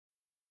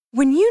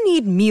When you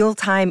need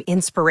mealtime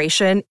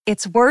inspiration,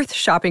 it's worth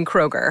shopping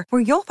Kroger,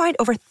 where you'll find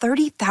over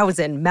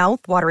 30,000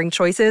 mouth-watering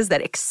choices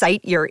that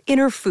excite your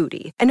inner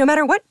foodie. And no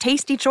matter what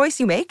tasty choice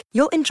you make,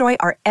 you'll enjoy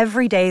our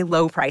everyday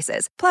low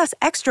prices, plus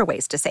extra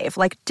ways to save,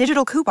 like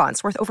digital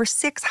coupons worth over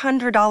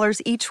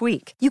 $600 each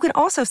week. You can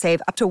also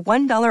save up to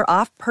 $1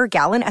 off per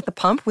gallon at the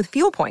pump with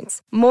fuel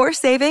points. More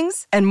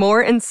savings and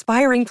more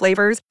inspiring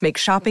flavors make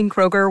shopping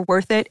Kroger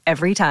worth it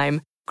every time.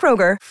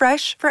 Kroger,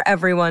 fresh for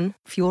everyone.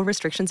 Fuel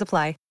restrictions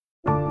apply.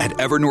 At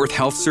Evernorth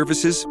Health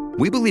Services,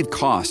 we believe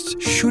costs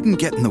shouldn't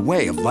get in the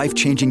way of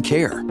life-changing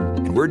care,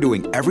 and we're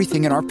doing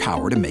everything in our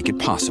power to make it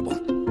possible.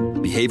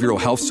 Behavioral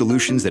health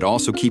solutions that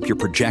also keep your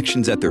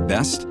projections at their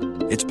best?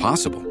 It's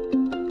possible.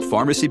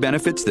 Pharmacy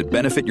benefits that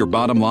benefit your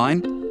bottom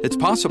line? It's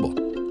possible.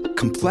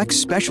 Complex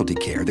specialty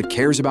care that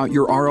cares about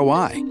your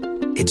ROI?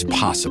 It's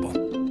possible.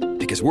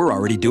 Because we're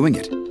already doing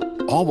it.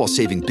 All while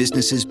saving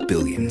businesses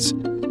billions.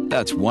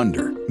 That's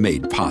Wonder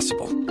made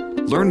possible.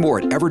 Learn more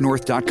at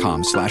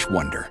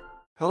evernorth.com/wonder.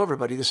 Hello,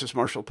 everybody. This is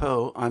Marshall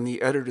Poe. I'm the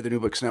editor of the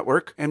New Books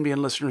Network. NBN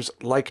listeners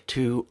like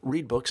to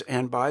read books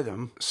and buy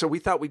them. So we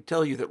thought we'd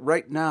tell you that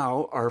right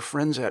now, our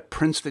friends at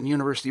Princeton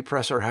University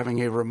Press are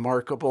having a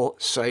remarkable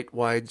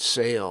site-wide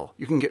sale.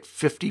 You can get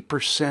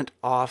 50%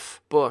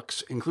 off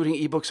books, including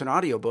ebooks and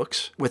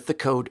audiobooks, with the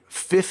code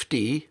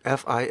 50,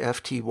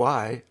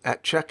 F-I-F-T-Y,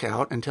 at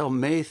checkout until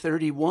May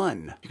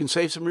 31. You can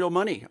save some real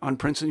money on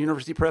Princeton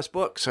University Press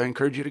books. I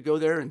encourage you to go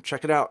there and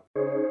check it out.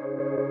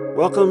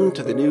 Welcome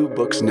to the New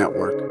Books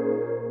Network.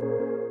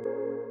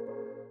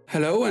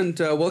 Hello and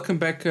welcome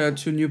back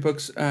to New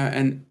Books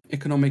and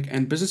Economic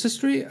and Business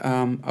History,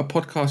 a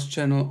podcast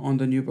channel on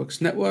the New Books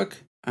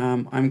Network.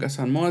 I'm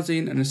Ghassan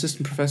Moazin, an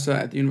assistant professor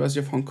at the University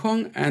of Hong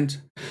Kong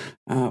and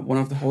one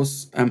of the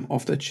hosts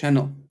of the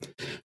channel.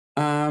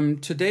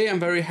 Today I'm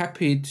very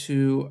happy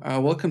to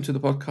welcome to the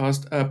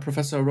podcast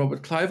Professor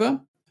Robert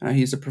Kliver.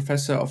 He's a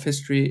professor of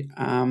history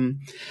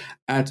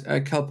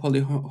at Cal Poly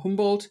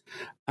Humboldt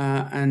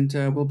and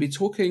we'll be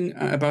talking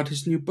about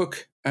his new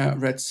book,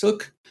 Red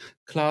Silk,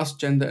 Class,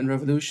 Gender and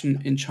Revolution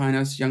in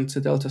China's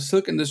Yangtze Delta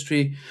Silk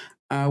Industry,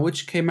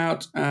 which came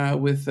out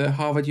with the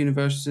Harvard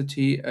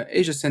University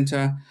Asia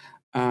Center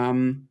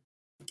in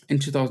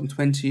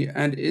 2020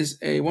 and is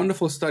a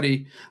wonderful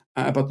study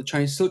about the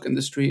Chinese silk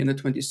industry in the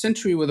 20th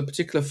century with a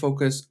particular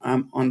focus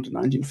on the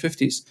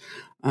 1950s.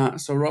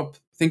 So Rob,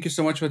 thank you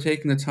so much for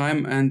taking the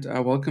time and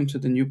welcome to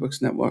the New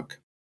Books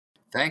Network.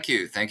 Thank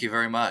you. Thank you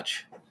very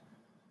much.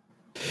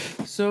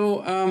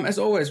 So, as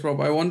always,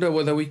 Rob, I wonder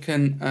whether we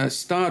can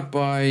start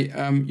by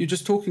you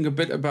just talking a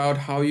bit about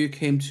how you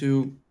came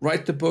to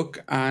write the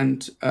book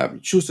and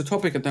choose the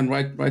topic and then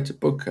write the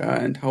book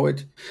and how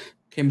it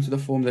came to the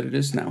form that it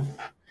is now.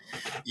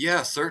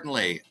 Yeah,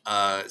 certainly.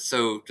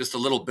 So just a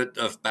little bit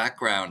of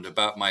background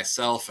about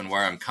myself and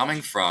where I'm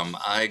coming from.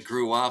 I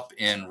grew up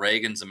in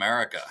Reagan's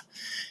America,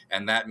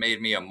 and that made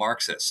me a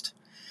Marxist.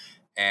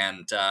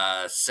 And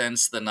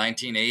since the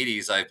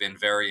 1980s, I've been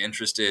very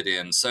interested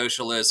in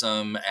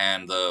socialism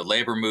and the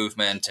labor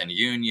movement and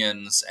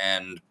unions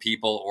and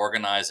people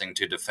organizing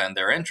to defend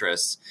their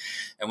interests.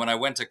 And when I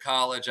went to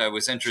college, I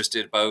was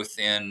interested both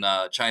in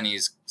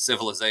Chinese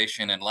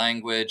civilization and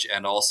language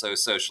and also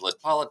socialist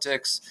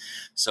politics.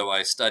 So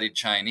I studied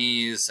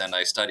Chinese and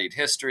I studied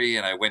history,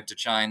 and I went to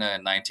China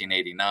in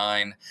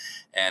 1989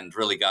 and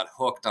really got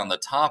hooked on the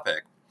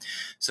topic.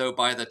 So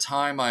by the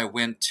time I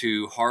went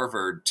to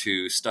Harvard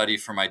to study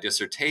for my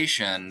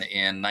dissertation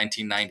in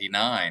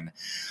 1999,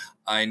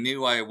 I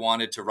knew I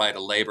wanted to write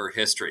a labor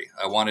history.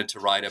 I wanted to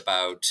write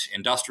about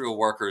industrial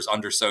workers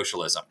under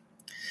socialism.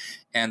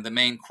 And the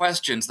main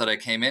questions that I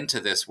came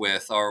into this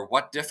with are,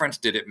 what difference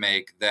did it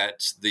make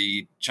that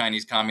the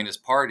Chinese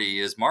Communist Party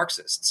is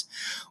Marxists?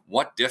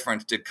 What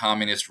difference did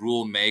communist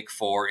rule make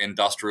for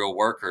industrial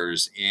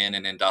workers in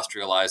an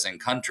industrializing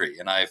country?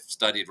 And I've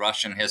studied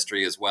Russian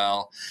history as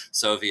well,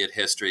 Soviet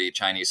history,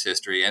 Chinese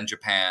history, and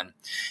Japan,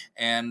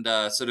 and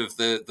sort of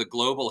the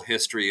global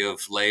history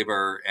of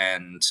labor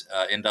and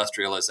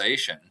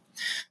industrialization.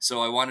 So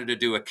I wanted to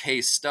do a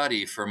case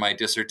study for my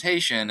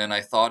dissertation, and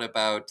I thought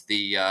about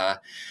the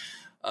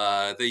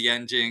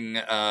Yanjing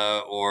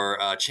or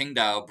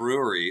Qingdao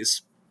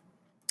breweries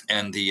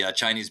and the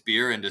Chinese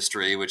beer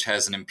industry, which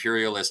has an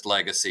imperialist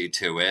legacy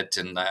to it.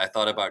 And I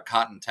thought about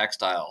cotton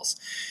textiles.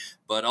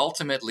 But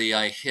ultimately,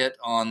 I hit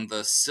on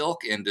the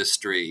silk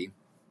industry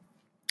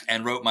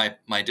and wrote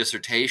my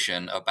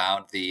dissertation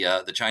about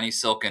the Chinese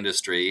silk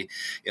industry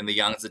in the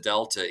Yangtze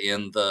Delta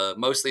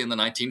mostly in the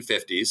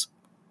 1950s.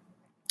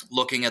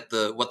 Looking at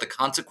what the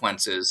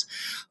consequences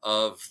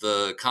of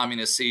the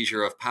communist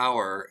seizure of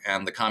power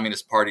and the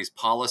Communist Party's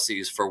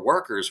policies for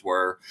workers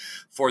were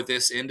for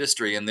this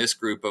industry and this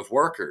group of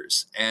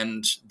workers.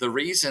 And the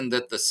reason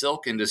that the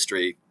silk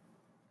industry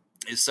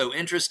is so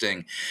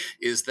interesting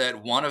is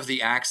that one of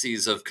the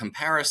axes of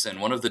comparison,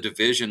 one of the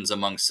divisions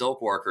among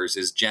silk workers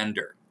is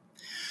gender.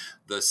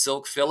 The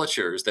silk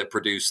filatures that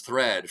produce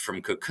thread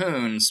from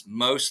cocoons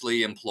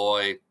mostly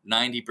employ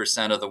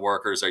 90% of the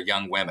workers are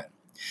young women.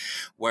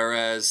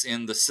 Whereas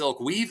in the silk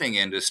weaving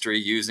industry,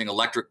 using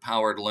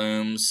electric-powered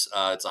looms,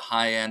 it's a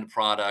high-end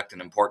product,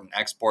 an important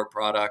export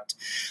product,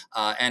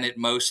 and it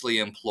mostly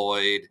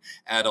employed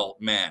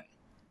adult men.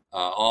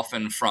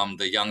 Often from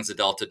the Yangtze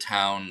Delta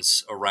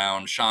towns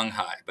around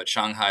Shanghai. But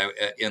Shanghai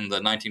in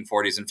the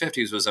 1940s and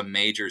 50s was a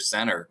major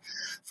center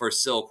for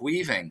silk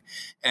weaving.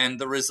 And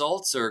the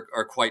results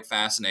are quite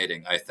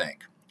fascinating, I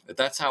think.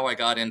 That's how I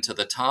got into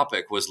the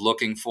topic, was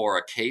looking for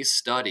a case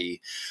study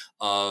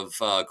of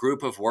a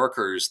group of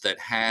workers that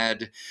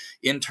had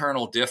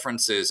internal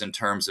differences in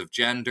terms of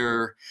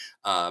gender,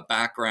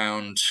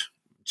 background,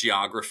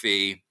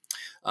 geography,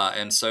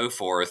 and so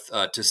forth,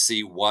 to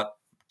see what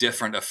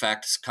different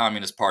effects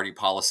Communist Party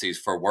policies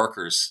for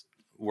workers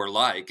were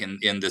like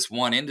in this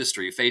one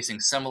industry, facing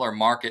similar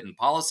market and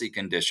policy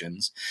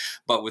conditions,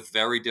 but with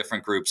very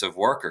different groups of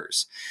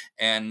workers.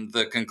 And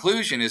the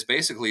conclusion is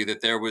basically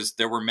that there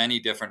were many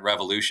different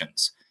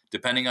revolutions.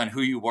 Depending on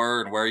who you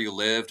were and where you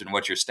lived and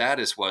what your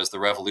status was, the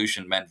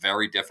revolution meant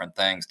very different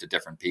things to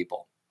different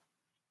people.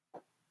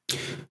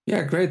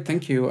 Yeah, great,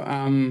 thank you.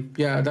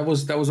 Yeah, that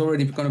was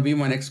already going to be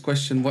my next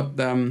question. What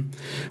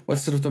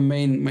sort of the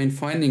main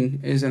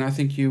finding is, and I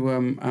think you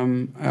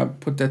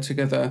put that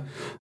together.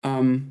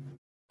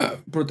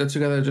 Brought that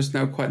together just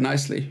now quite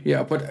nicely.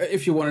 Yeah, but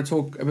if you want to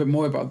talk a bit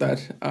more about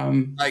that,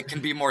 I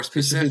can be more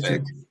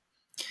specific.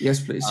 Yes,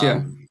 please.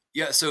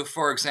 Yeah. So,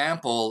 for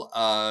example,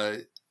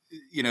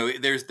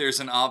 there's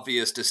an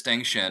obvious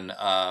distinction.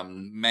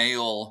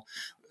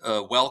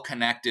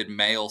 Well-connected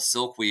male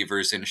silk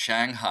weavers in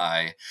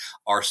Shanghai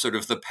are sort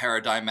of the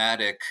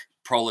paradigmatic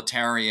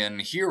proletarian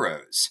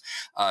heroes.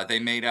 They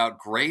made out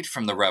great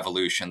from the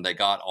revolution. They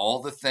got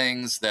all the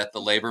things that the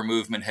labor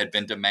movement had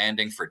been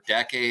demanding for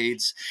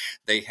decades.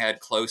 They had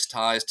close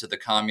ties to the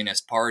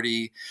Communist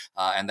Party,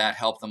 and that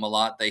helped them a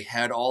lot. They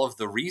had all of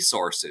the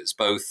resources,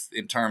 both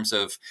in terms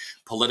of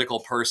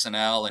political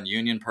personnel and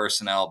union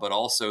personnel, but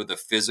also the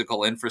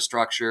physical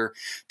infrastructure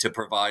to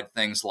provide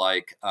things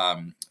like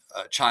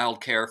child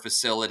care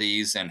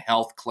facilities and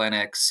health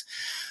clinics,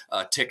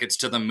 tickets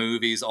to the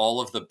movies,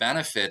 all of the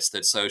benefits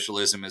that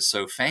socialism is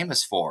so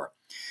famous for.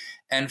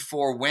 And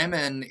for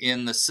women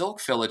in the silk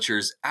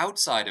filatures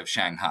outside of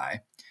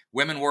Shanghai,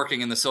 women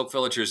working in the silk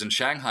filatures in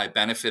Shanghai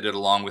benefited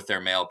along with their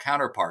male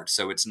counterparts.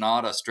 So it's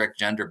not a strict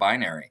gender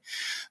binary.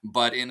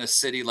 But in a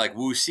city like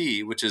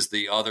Wuxi, which is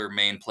the other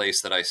main place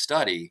that I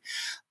study,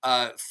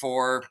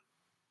 for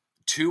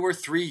 2 or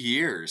 3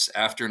 years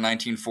after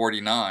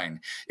 1949,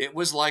 it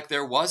was like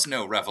there was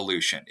no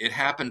revolution. It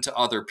happened to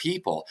other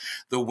people.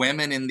 The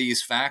women in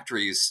these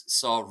factories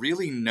saw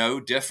really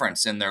no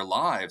difference in their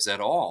lives at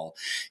all,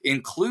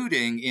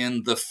 including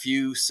in the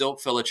few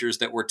silk filatures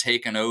that were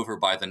taken over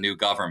by the new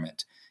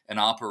government and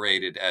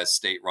operated as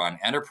state-run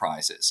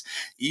enterprises.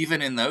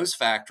 Even in those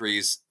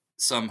factories,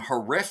 some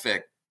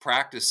horrific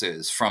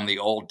practices from the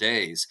old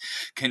days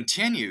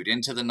continued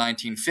into the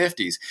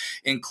 1950s,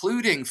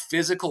 including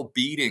physical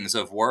beatings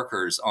of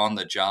workers on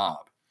the job.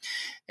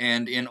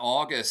 And in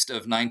August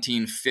of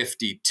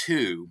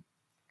 1952,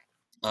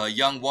 a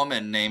young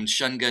woman named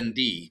Shen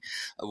Gendi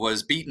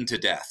was beaten to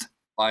death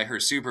by her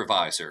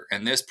supervisor.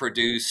 And this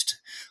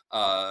produced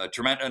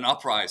an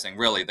uprising,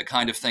 really, the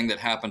kind of thing that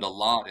happened a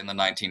lot in the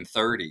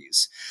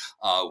 1930s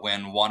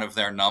when one of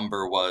their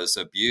number was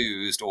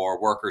abused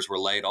or workers were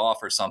laid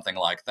off or something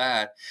like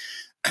that.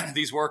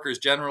 These workers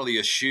generally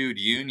eschewed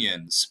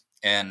unions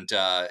and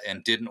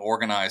didn't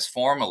organize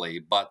formally,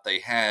 but they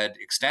had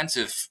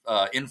extensive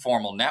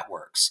informal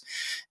networks.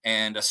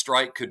 And a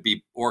strike could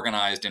be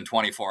organized in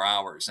 24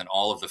 hours, and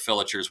all of the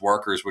filatures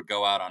workers would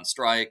go out on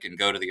strike and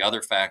go to the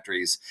other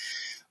factories.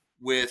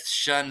 With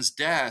Shen's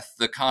death,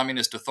 the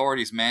communist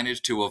authorities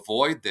managed to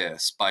avoid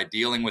this by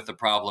dealing with the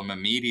problem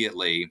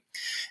immediately.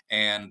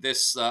 And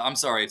this, it's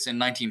in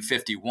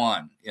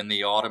 1951. In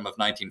the autumn of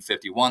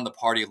 1951, the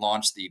party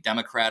launched the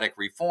Democratic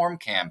Reform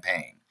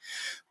Campaign,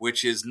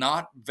 which is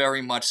not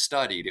very much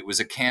studied. It was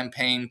a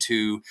campaign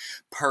to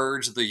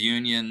purge the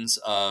unions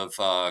of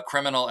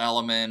criminal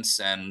elements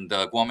and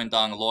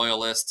Kuomintang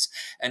loyalists,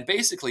 and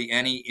basically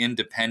any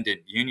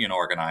independent union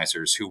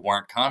organizers who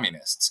weren't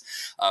communists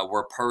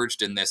were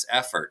purged in this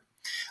effort.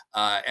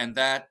 And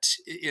that,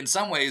 in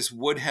some ways,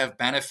 would have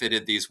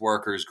benefited these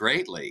workers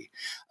greatly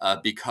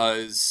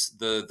because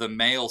the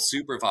male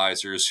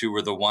supervisors who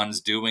were the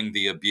ones doing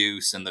the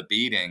abuse and the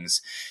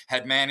beatings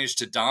had managed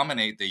to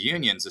dominate the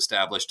unions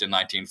established in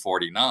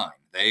 1949.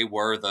 They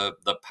were the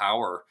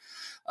power,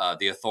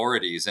 the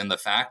authorities in the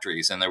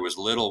factories, and there was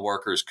little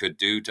workers could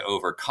do to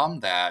overcome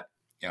that,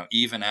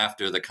 even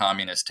after the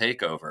communist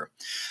takeover.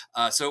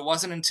 So it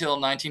wasn't until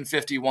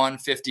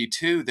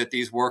 1951-52 that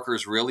these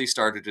workers really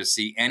started to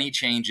see any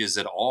changes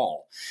at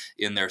all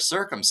in their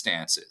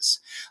circumstances.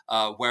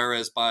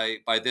 Whereas by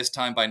this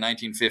time, by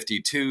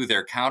 1952,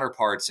 their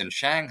counterparts in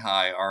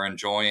Shanghai are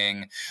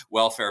enjoying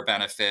welfare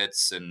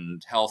benefits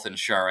and health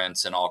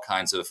insurance and all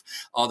kinds of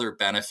other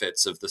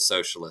benefits of the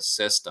socialist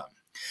system.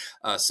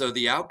 So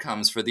the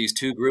outcomes for these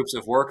two groups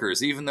of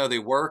workers, even though they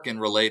work in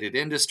related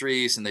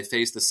industries and they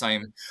face the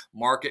same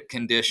market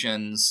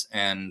conditions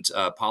and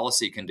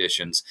policy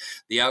conditions,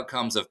 the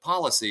outcomes of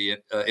policy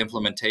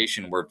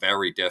implementation were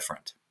very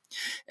different.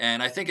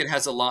 And I think it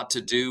has a lot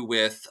to do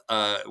with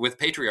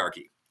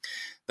patriarchy.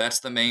 That's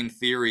the main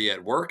theory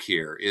at work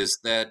here, is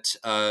that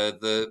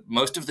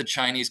most of the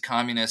Chinese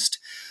communist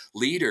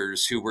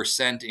leaders who were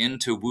sent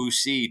into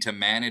Wuxi to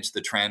manage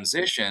the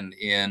transition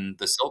in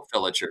the silk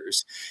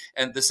villagers,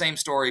 and the same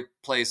story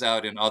plays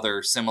out in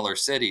other similar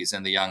cities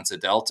in the Yangtze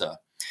Delta.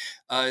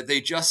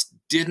 They just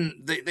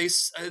didn't.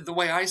 The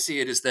way I see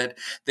it is that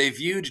they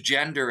viewed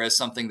gender as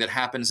something that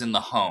happens in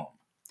the home.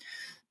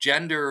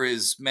 Gender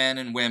is men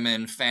and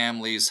women,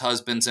 families,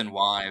 husbands and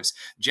wives.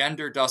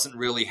 Gender doesn't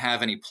really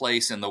have any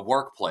place in the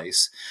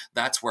workplace.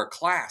 That's where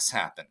class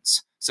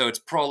happens. So it's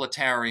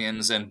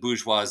proletarians and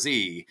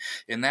bourgeoisie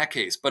in that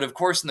case. But of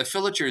course, in the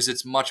villagers,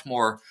 it's much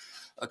more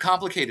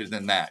complicated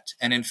than that.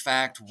 And in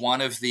fact,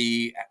 one of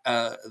the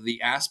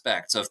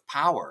aspects of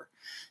power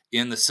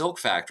in the silk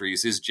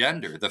factories is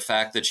gender. The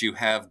fact that you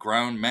have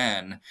grown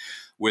men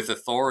with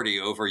authority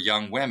over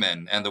young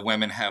women, and the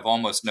women have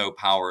almost no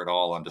power at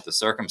all under the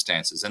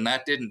circumstances. And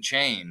that didn't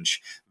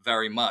change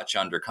very much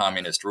under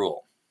communist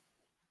rule.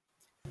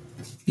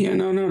 Yeah,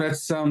 no,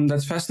 that's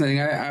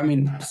fascinating. I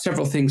mean,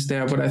 several things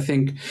there, but I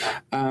think,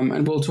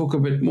 and we'll talk a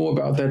bit more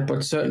about that,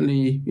 but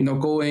certainly,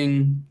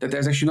 that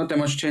there's actually not that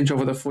much change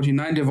over the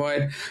 49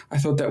 divide. I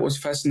thought that was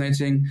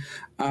fascinating.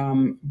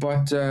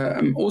 But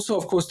also,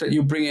 of course, that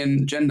you bring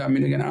in gender. I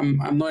mean, again,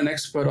 I'm not an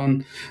expert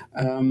on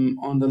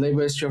the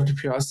labor history of the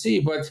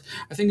PRC, but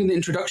I think in the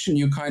introduction,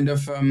 you kind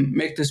of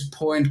make this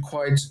point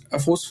quite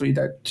forcefully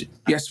that,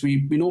 yes,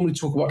 we normally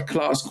talk about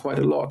class quite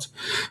a lot,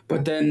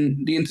 but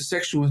then the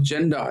intersection with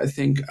gender, I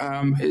think,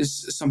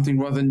 is something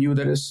rather new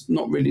that is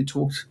not really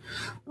talked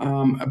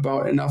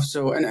about enough.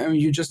 So, and I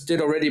mean, you just did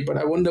already, but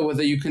I wonder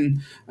whether you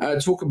can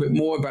talk a bit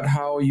more about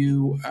how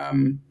you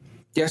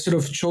sort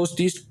of chose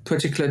these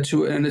particular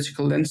two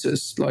analytical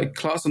lenses, like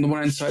class on the one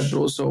hand side, but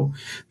also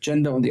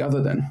gender on the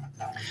other then.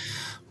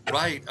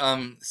 Right.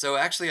 So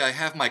actually, I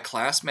have my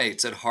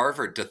classmates at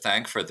Harvard to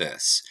thank for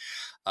this.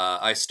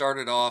 I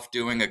started off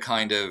doing a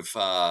kind of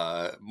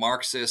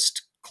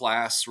Marxist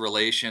class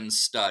relations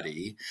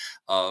study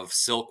of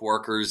silk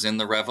workers in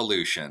the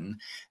revolution,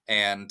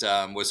 and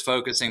was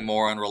focusing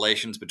more on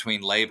relations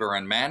between labor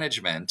and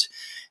management.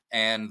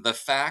 And the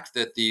fact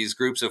that these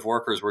groups of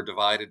workers were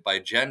divided by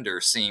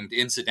gender seemed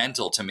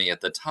incidental to me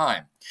at the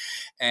time.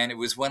 And it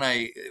was when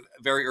I,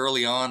 very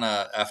early on,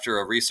 after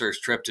a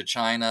research trip to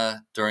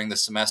China during the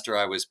semester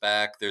I was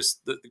back,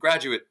 there's the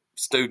graduate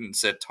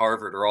students at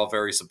Harvard are all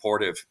very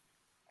supportive.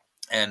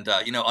 And,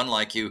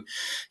 unlike you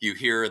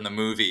hear in the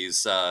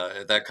movies,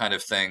 that kind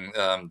of thing,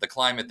 the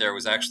climate there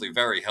was actually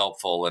very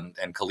helpful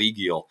and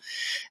collegial.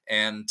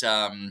 And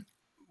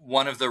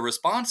one of the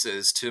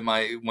responses to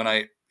when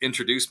I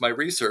introduced my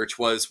research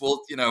was,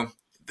 well,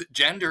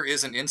 gender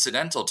isn't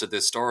incidental to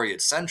this story,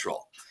 it's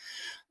central.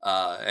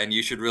 And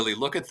you should really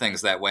look at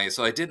things that way.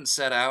 So I didn't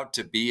set out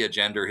to be a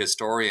gender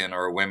historian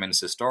or a women's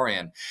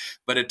historian,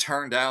 but it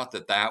turned out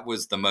that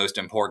was the most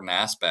important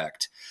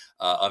aspect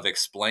of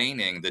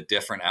explaining the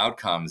different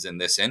outcomes in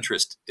this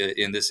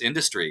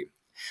industry.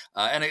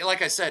 And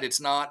like I said, it's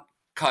not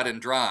cut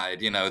and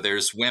dried.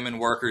 There's women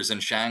workers in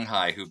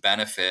Shanghai who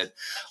benefit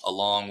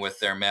along with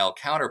their male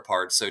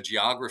counterparts. So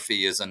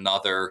geography is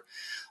another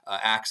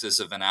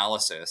axis of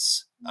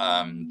analysis,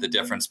 the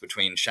difference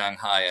between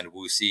Shanghai and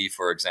Wuxi,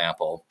 for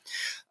example.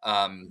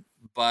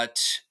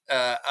 But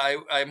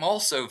I'm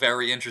also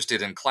very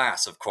interested in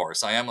class, of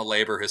course. I am a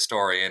labor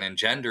historian, and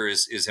gender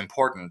is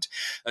important,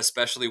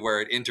 especially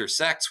where it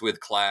intersects with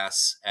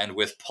class and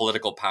with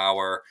political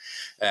power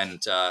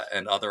and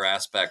other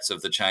aspects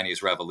of the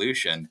Chinese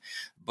Revolution.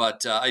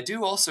 But I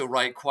do also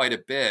write quite a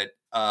bit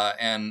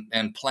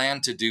and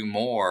plan to do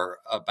more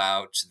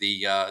about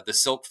the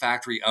silk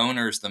factory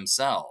owners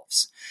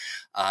themselves.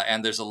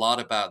 And there's a lot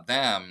about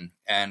them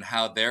and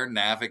how they're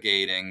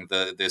navigating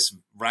this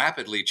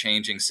rapidly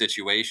changing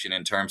situation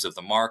in terms of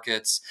the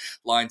markets,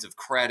 lines of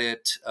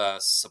credit,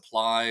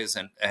 supplies,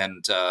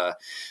 and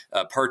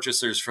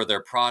purchasers for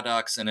their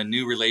products, and a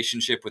new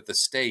relationship with the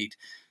state,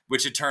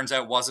 which it turns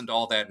out wasn't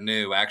all that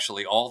new.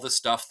 Actually, all the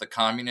stuff the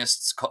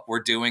communists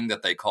were doing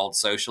that they called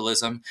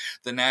socialism,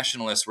 the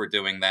nationalists were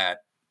doing that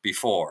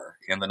before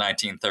in the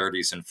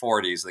 1930s and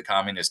 40s. The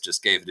communists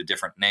just gave it a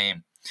different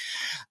name.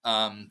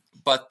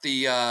 But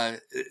the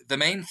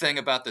main thing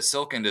about the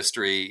silk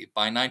industry,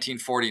 by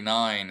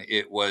 1949,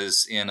 it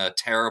was in a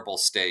terrible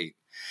state.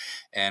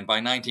 And by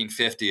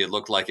 1950, it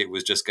looked like it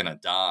was just going to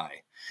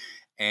die.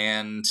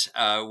 And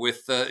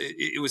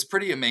it was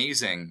pretty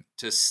amazing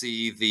to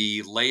see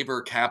the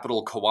labor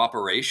capital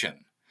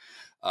cooperation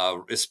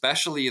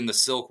especially in the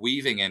silk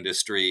weaving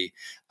industry,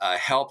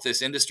 helped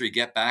this industry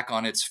get back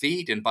on its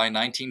feet. And by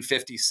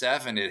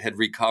 1957, it had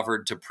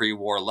recovered to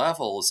pre-war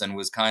levels and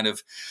was kind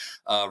of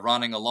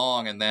running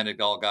along. And then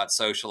it all got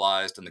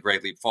socialized and the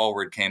Great Leap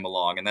Forward came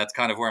along. And that's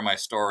kind of where my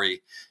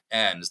story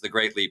ends. The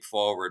Great Leap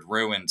Forward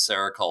ruined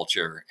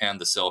sericulture and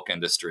the silk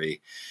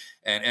industry,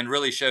 and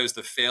really shows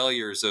the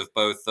failures of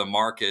both the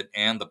market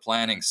and the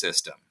planning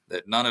system,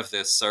 that none of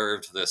this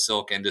served the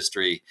silk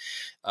industry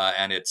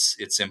and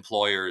its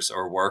employers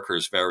or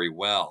workers very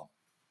well.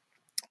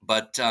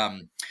 But,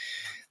 one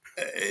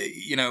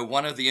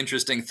of the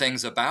interesting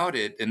things about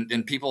it,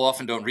 and people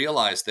often don't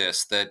realize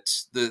this,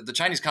 that the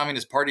Chinese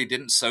Communist Party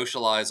didn't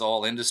socialize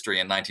all industry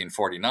in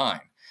 1949.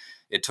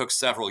 It took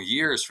several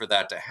years for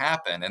that to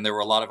happen, and there were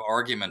a lot of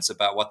arguments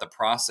about what the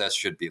process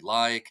should be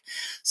like.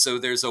 So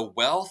there's a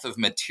wealth of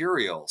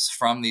materials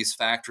from these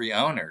factory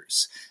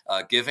owners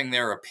giving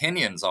their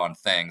opinions on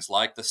things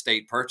like the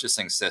state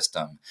purchasing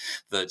system,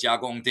 the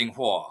Jiagong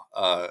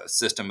Dinghuo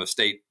system of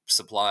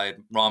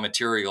state-supplied raw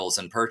materials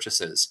and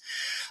purchases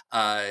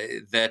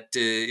that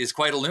is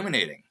quite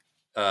illuminating.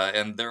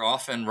 And they're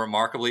often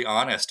remarkably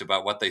honest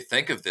about what they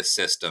think of this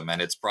system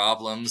and its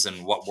problems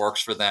and what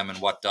works for them and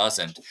what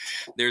doesn't.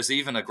 There's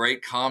even a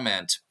great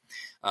comment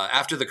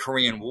after the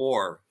Korean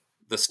War.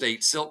 The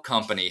State Silk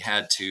Company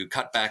had to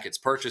cut back its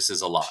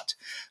purchases a lot.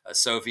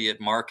 Soviet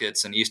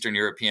markets and Eastern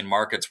European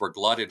markets were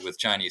glutted with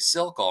Chinese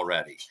silk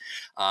already.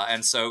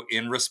 And so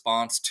in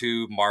response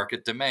to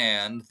market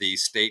demand, the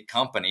state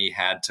company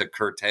had to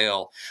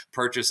curtail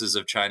purchases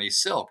of Chinese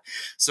silk.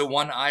 So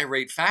one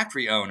irate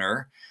factory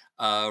owner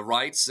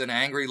writes an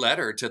angry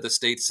letter to the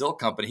State Silk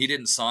Company. He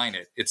didn't sign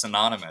it. It's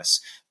anonymous.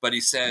 But he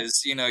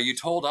says, you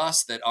told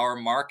us that our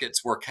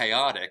markets were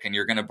chaotic and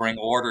you're going to bring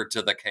order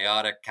to the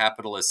chaotic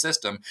capitalist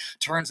system.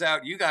 Turns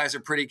out you guys are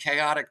pretty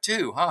chaotic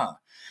too, huh?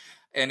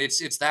 And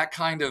it's that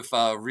kind of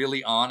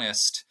really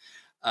honest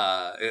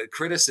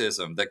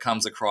criticism that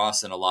comes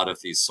across in a lot of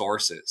these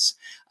sources.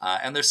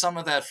 And there's some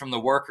of that from the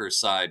workers'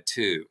 side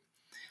too.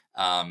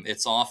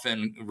 It's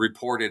often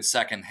reported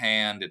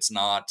secondhand. It's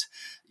not,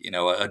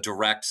 a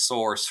direct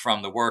source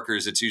from the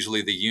workers. It's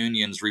usually the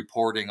unions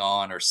reporting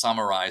on or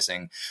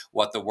summarizing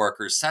what the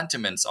workers'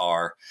 sentiments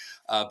are.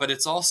 But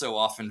it's also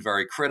often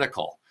very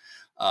critical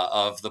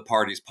of the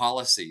party's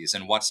policies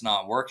and what's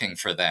not working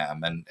for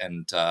them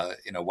and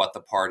what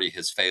the party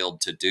has failed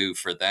to do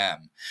for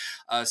them.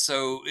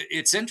 So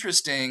it's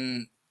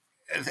interesting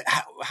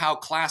how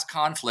class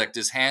conflict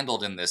is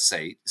handled in this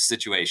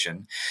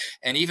situation.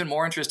 And even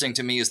more interesting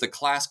to me is the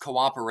class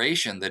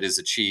cooperation that is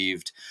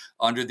achieved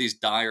under these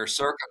dire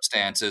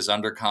circumstances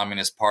under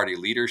Communist Party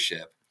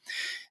leadership.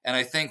 And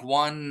I think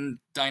one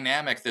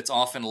dynamic that's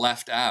often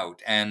left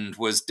out and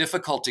was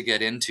difficult to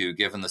get into,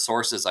 given the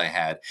sources I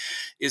had,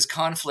 is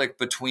conflict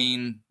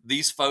between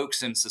these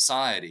folks in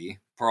society,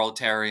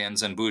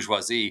 proletarians and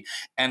bourgeoisie,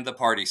 and the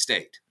party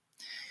state.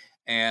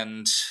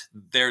 And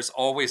there's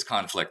always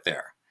conflict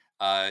there.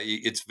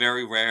 It's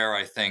very rare,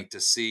 I think, to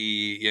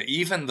see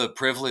even the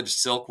privileged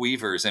silk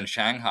weavers in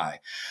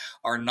Shanghai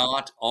are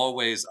not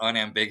always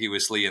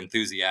unambiguously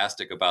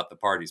enthusiastic about the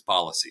party's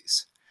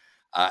policies.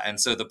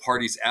 And so the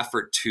party's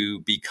effort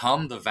to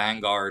become the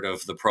vanguard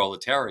of the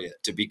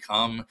proletariat, to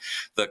become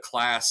the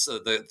class,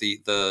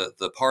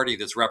 the party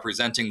that's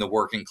representing the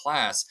working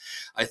class,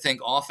 I think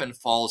often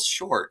falls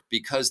short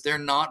because they're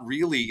not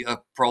really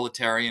a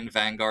proletarian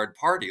vanguard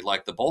party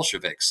like the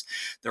Bolsheviks.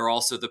 They're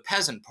also the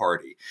peasant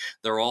party.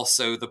 They're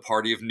also the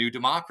party of new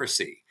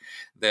democracy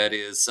that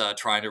is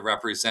trying to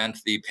represent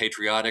the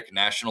patriotic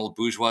national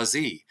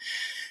bourgeoisie.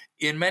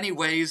 In many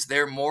ways,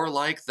 they're more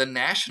like the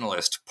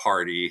nationalist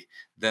party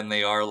than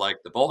they are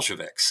like the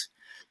Bolsheviks,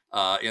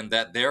 in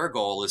that their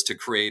goal is to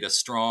create a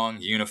strong,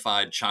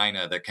 unified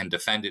China that can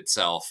defend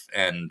itself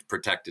and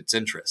protect its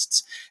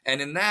interests. And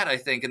in that, I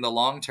think, in the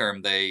long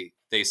term, they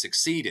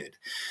succeeded.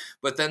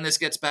 But then this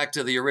gets back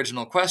to the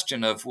original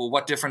question of, well,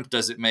 what difference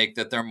does it make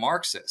that they're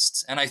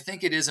Marxists? And I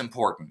think it is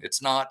important.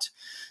 It's not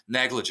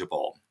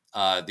negligible.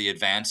 The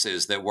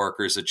advances that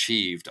workers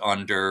achieved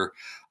under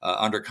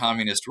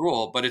communist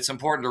rule, but it's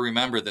important to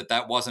remember that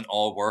that wasn't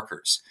all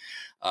workers.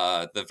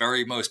 The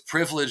very most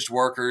privileged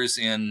workers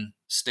in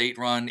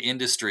state-run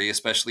industry,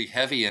 especially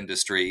heavy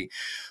industry,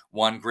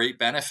 won great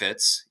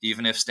benefits,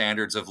 even if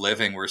standards of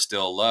living were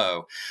still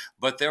low.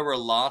 But there were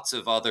lots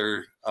of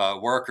other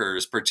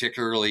workers,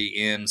 particularly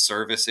in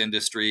service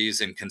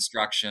industries, in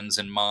constructions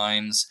and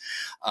mines,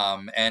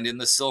 and in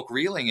the silk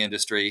reeling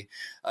industry,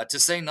 to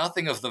say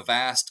nothing of the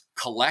vast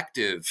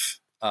collective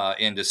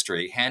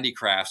industry.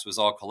 Handicrafts was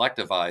all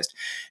collectivized.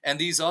 And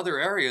these other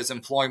areas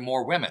employ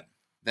more women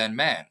than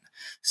men.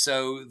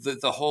 So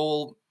the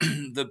whole,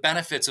 the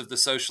benefits of the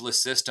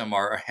socialist system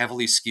are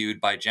heavily skewed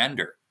by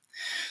gender.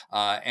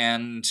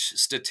 And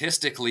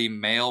statistically,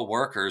 male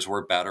workers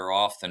were better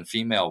off than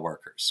female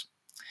workers.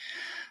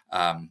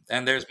 And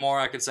there's more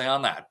I could say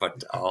on that,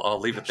 but I'll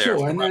leave it there.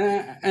 Sure,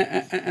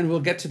 and we'll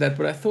get to that.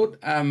 But I thought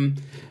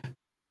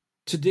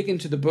to dig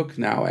into the book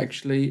now,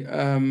 actually,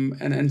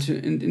 and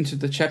into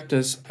the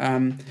chapters.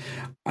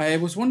 I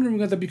was wondering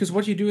whether, because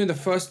what you do in the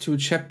first two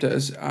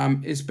chapters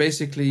is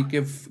basically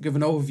give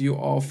an overview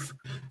of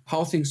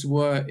how things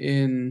were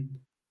in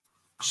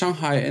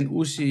Shanghai and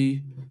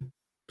Wuxi,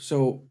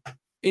 so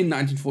in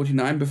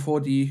 1949, before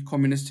the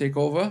communist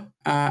takeover,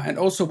 and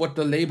also what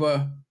the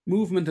labor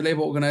movement, the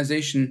labor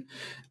organization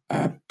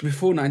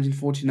before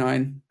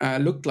 1949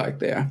 looked like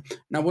there.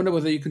 And I wonder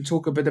whether you can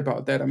talk a bit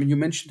about that. I mean, you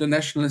mentioned the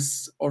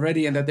nationalists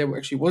already, and that there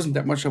actually wasn't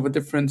that much of a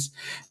difference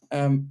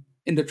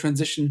in the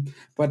transition.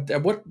 But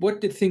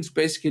what did things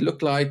basically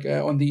look like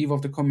on the eve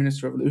of the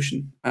communist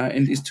revolution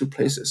in these two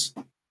places?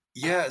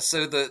 Yeah,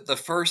 so the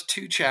first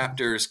two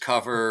chapters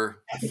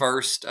cover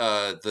first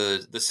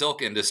the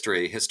silk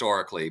industry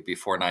historically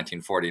before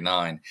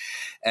 1949,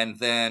 and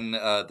then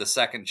the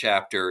second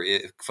chapter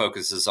it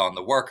focuses on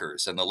the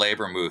workers and the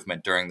labor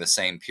movement during the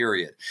same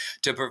period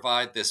to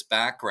provide this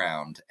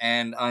background.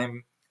 And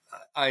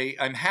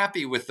I'm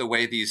happy with the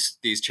way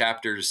these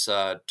chapters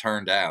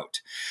turned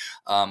out.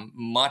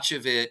 Much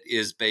of it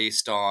is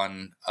based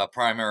on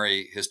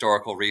primary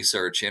historical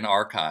research in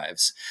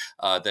archives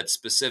that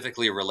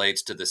specifically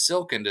relates to the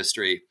silk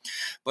industry,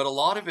 but a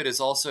lot of it is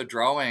also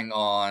drawing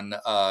on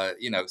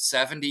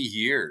 70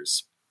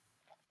 years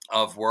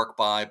of work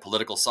by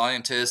political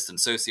scientists and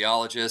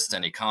sociologists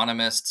and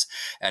economists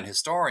and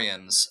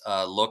historians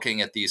looking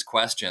at these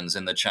questions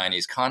in the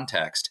Chinese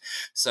context.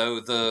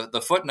 So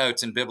the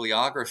footnotes and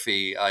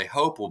bibliography, I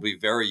hope, will be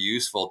very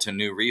useful to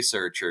new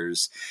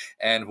researchers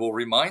and will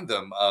remind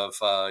them of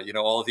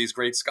all of these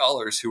great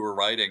scholars who were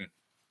writing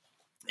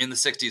in the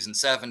 60s and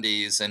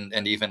 70s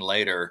and even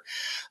later,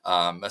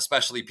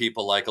 especially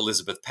people like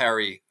Elizabeth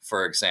Perry,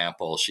 for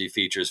example. She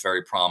features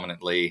very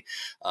prominently,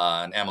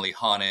 and Emily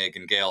Honig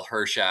and Gail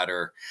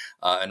Hirschadter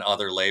and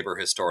other labor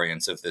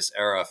historians of this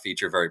era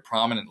feature very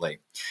prominently.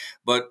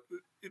 But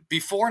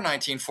before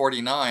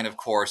 1949, of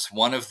course,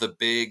 one of the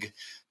big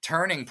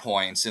turning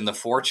points in the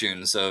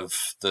fortunes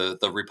of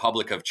the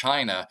Republic of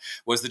China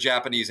was the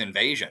Japanese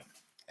invasion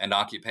and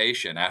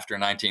occupation. After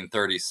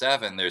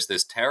 1937, there's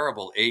this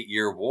terrible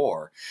 8-year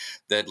war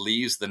that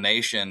leaves the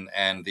nation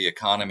and the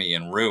economy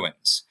in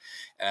ruins.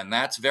 And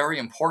that's very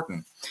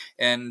important.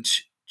 And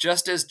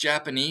just as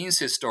Japanese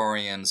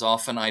historians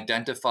often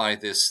identify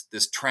this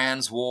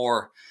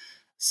trans-war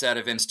set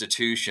of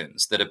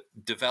institutions that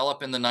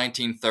develop in the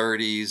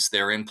 1930s,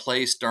 they're in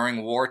place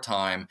during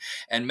wartime,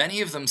 and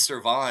many of them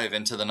survive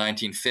into the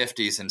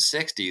 1950s and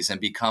 60s and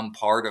become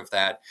part of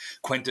that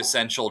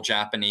quintessential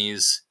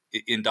Japanese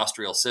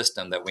industrial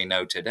system that we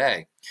know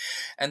today.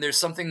 And there's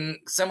something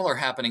similar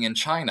happening in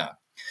China.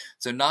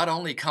 So not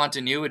only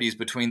continuities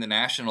between the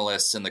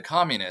nationalists and the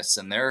communists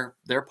and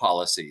their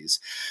policies,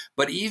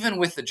 but even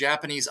with the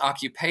Japanese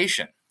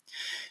occupation.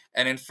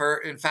 And in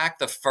fact,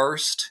 the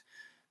first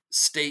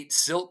state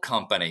silk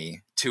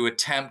company to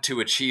attempt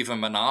to achieve a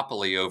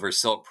monopoly over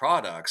silk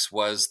products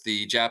was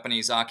the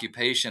Japanese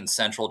occupation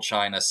Central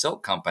China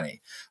Silk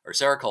Company, or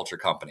Sericulture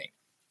Company.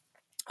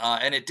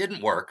 And it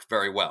didn't work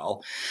very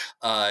well.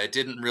 It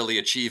didn't really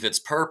achieve its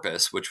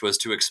purpose, which was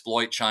to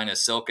exploit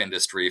China's silk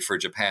industry for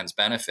Japan's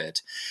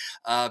benefit.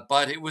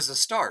 But it was a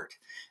start.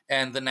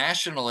 And the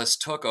nationalists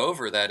took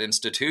over that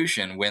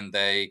institution when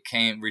they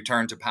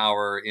returned to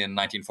power in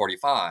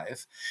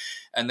 1945.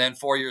 And then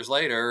 4 years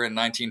later, in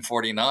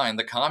 1949,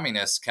 the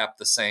communists kept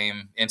the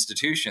same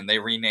institution. They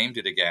renamed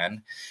it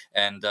again.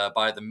 And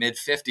by the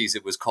mid-50s,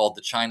 it was called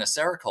the China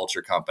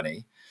Sericulture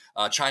Company,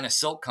 China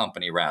Silk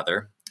Company,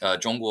 rather.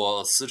 中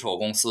国丝绸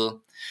公司,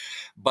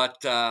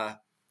 but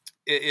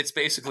it's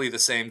basically the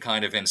same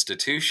kind of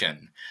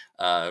institution,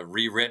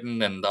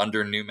 rewritten and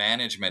under new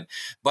management.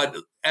 But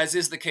as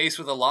is the case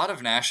with a lot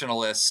of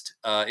nationalist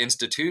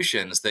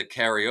institutions that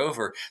carry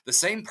over, the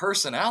same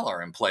personnel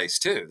are in place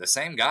too. The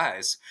same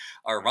guys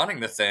are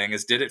running the thing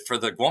as did it for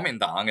the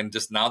Kuomintang, and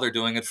just now they're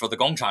doing it for the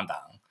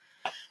Gongchandang,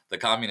 the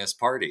Communist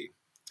Party.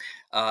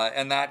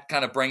 And that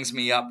kind of brings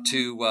me up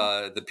to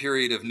the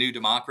period of New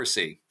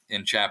Democracy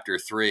in Chapter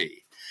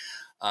 3.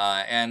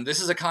 And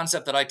this is a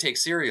concept that I take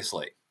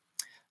seriously.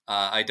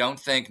 I don't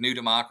think New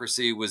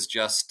Democracy was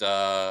just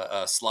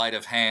a sleight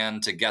of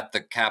hand to get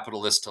the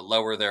capitalists to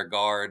lower their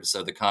guard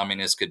so the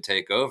communists could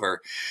take over.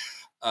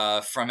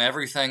 From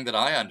everything that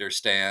I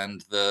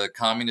understand, the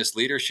communist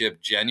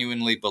leadership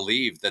genuinely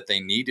believed that they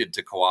needed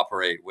to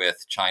cooperate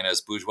with China's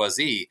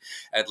bourgeoisie,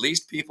 at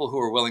least people who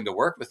were willing to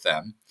work with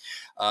them,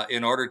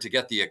 in order to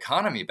get the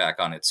economy back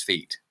on its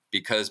feet.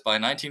 Because by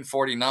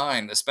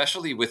 1949,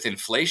 especially with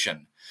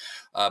inflation,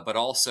 but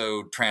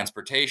also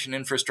transportation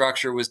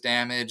infrastructure was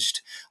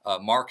damaged.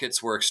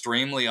 Markets were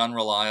extremely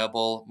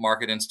unreliable.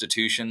 Market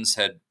institutions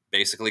had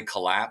basically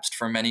collapsed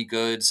for many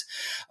goods.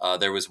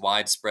 There was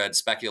widespread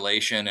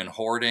speculation and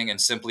hoarding and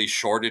simply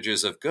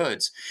shortages of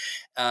goods.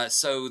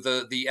 So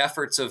the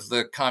efforts of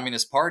the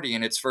Communist Party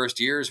in its first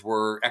years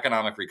were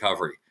economic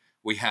recovery,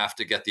 we have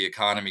to get the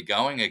economy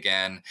going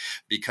again,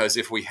 because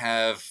if we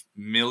have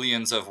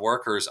millions of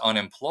workers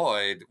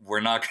unemployed, we're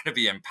not going to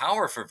be in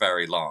power for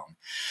very long.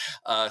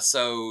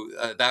 So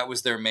that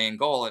was their main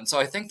goal. And so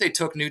I think they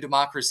took New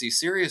Democracy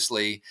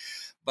seriously,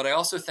 but I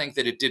also think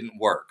that it didn't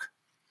work.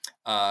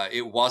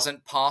 It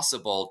wasn't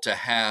possible to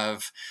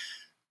have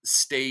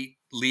state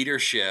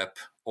leadership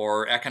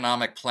or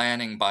economic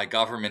planning by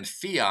government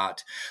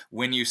fiat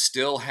when you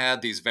still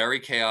had these very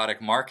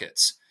chaotic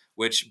markets,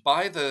 which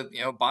by the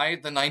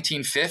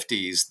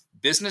 1950s,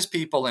 business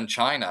people in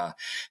China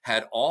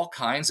had all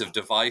kinds of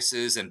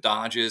devices and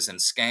dodges and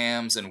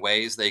scams and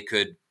ways they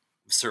could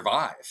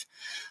survive,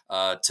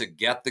 to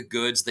get the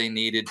goods they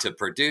needed to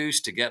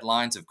produce, to get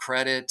lines of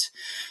credit,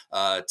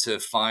 to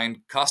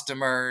find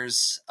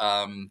customers,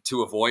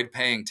 to avoid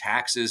paying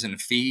taxes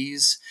and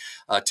fees,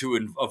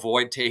 to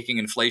avoid taking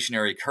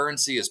inflationary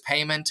currency as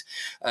payment.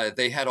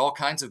 They had all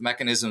kinds of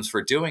mechanisms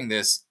for doing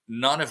this,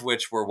 none of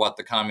which were what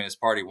the Communist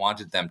Party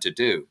wanted them to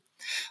do.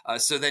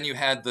 So then you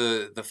had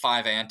the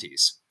five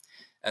antis.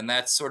 And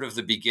that's sort of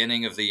the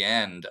beginning of the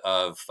end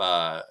of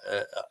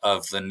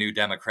the New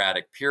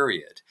Democratic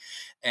period.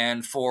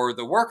 And for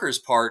the workers'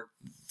 part,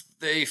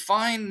 they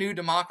find New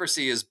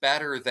Democracy is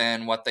better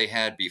than what they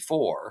had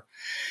before,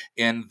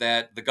 in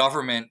that the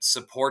government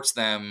supports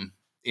them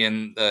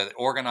in the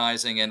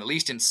organizing and at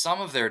least in some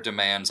of their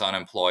demands on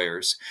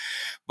employers.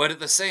 But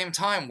at the same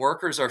time,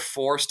 workers are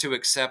forced to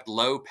accept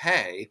low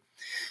pay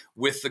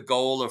with the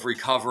goal of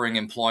recovering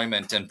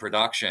employment and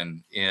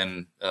production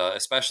in,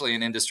 especially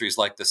in industries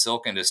like the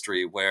silk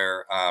industry,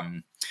 where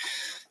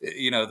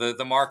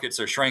the markets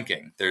are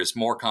shrinking. There's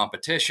more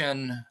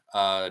competition.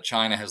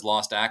 China has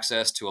lost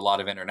access to a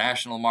lot of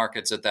international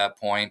markets at that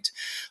point,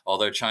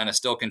 although China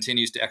still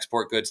continues to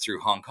export goods through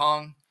Hong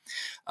Kong.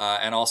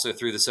 And also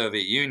through the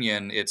Soviet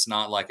Union, it's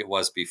not like it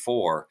was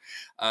before.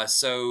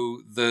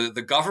 So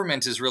the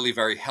government is really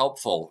very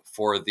helpful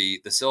for the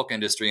silk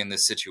industry in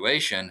this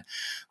situation,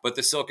 but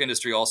the silk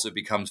industry also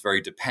becomes very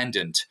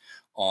dependent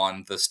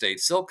on the state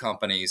silk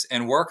companies,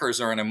 and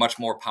workers are in a much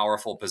more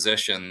powerful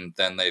position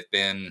than they've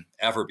been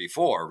ever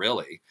before,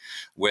 really,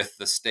 with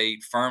the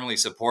state firmly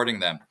supporting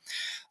them.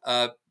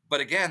 But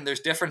again, there's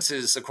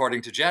differences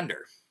according to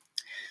gender.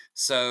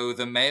 So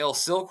the male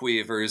silk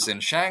weavers in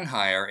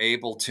Shanghai are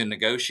able to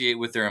negotiate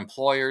with their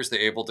employers.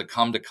 They're able to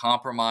come to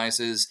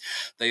compromises.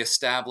 They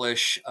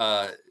establish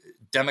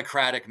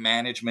democratic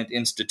management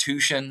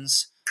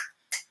institutions.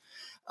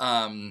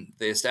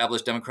 They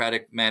establish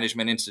democratic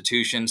management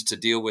institutions to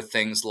deal with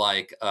things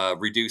like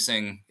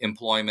reducing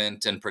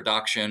employment and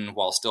production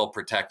while still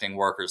protecting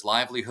workers'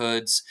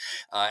 livelihoods.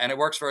 And it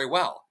works very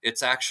well.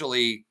 It's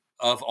actually,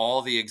 of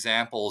all the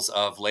examples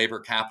of labor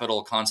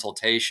capital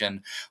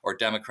consultation or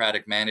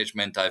democratic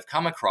management I've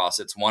come across,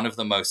 it's one of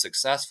the most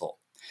successful.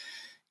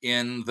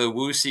 In the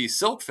Wuxi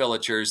silk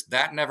filatures,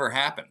 that never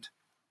happened.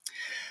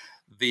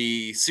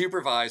 The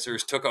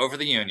supervisors took over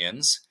the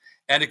unions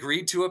and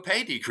agreed to a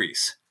pay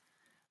decrease,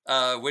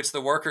 which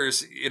the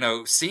workers,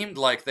 seemed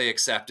like they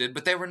accepted,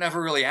 but they were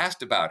never really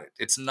asked about it.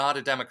 It's not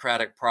a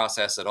democratic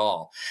process at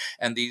all.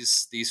 And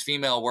these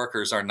female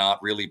workers are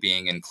not really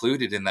being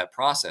included in that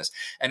process.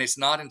 And it's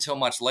not until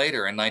much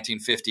later in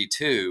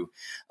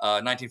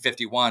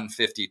 1951,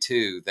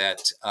 52,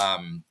 that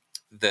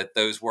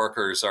those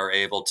workers are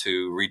able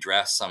to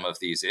redress some of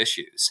these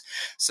issues.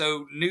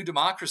 So New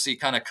Democracy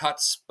kind of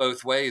cuts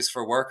both ways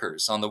for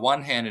workers. On the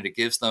one hand, it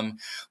gives them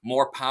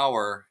more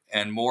power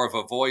and more of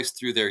a voice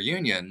through their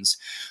unions.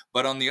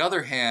 But on the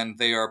other hand,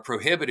 they are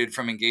prohibited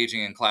from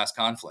engaging in class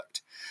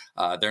conflict.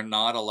 They're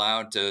not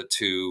allowed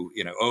to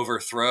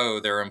overthrow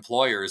their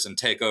employers and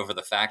take over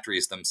the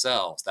factories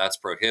themselves. That's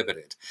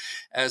prohibited,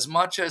 as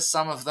much as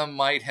some of them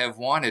might have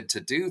wanted to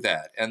do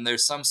that. And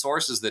there's some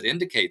sources that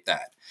indicate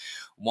that.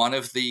 One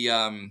of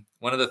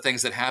the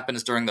things that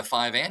happens during the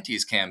Five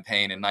Antis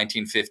campaign in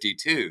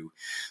 1952,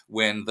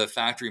 when the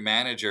factory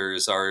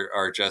managers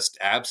are just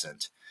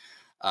absent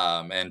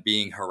and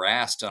being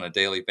harassed on a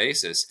daily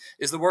basis,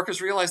 is the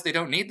workers realize they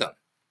don't need them.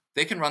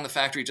 They can run the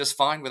factory just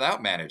fine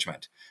without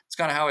management. It's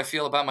kind of how I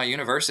feel about my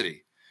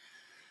university.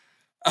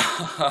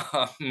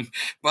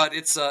 But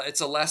it's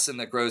a lesson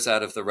that grows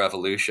out of the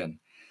revolution.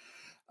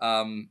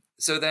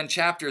 So then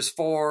chapters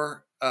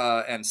 4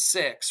 and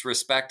 6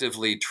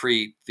 respectively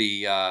treat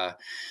the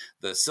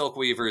silk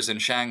weavers in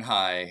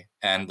Shanghai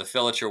and the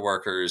filature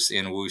workers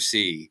in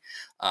Wuxi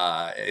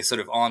sort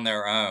of on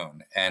their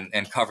own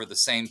and cover the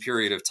same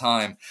period of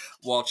time,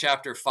 while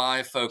chapter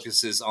 5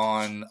 focuses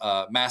on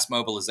mass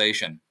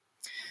mobilization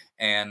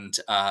and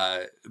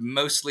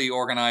mostly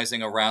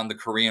organizing around the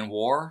Korean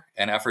War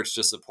and efforts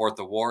to support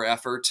the war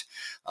effort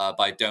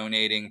by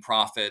donating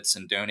profits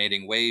and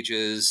donating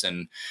wages.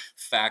 And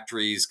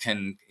factories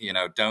can,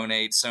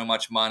 donate so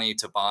much money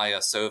to buy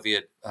a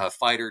Soviet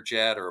fighter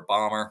jet or a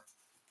bomber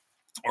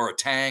or a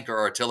tank or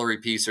artillery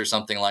piece or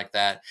something like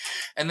that.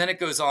 And then it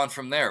goes on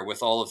from there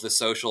with all of the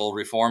social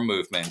reform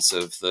movements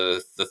of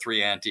the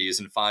 3 Antis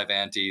and 5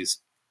 Antis,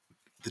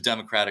 the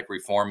democratic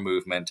reform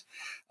movement,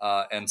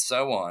 and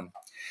so on.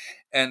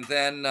 And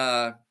then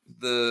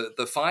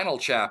the final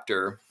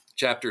chapter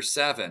chapter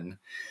 7,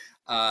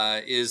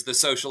 is the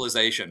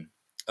socialization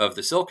of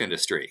the silk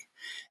industry.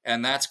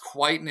 And that's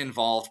quite an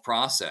involved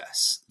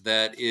process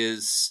that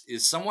is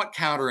somewhat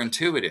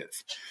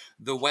counterintuitive.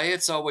 The way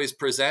it's always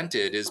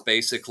presented is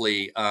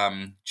basically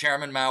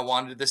Chairman Mao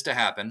wanted this to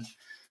happen,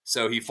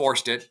 so he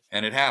forced it,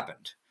 and it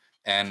happened.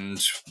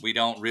 And we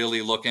don't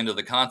really look into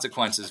the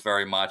consequences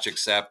very much,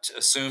 except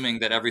assuming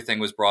that everything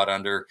was brought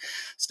under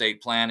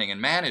state planning and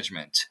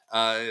management.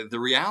 The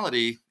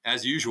reality,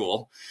 as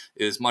usual,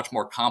 is much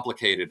more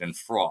complicated and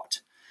fraught,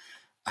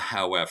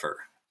 however.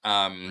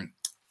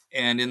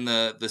 And in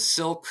the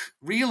silk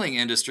reeling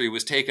industry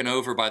was taken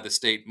over by the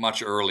state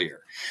much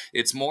earlier.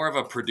 It's more of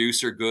a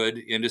producer good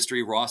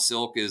industry. Raw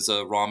silk is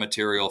a raw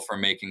material for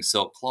making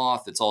silk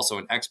cloth. It's also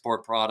an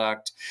export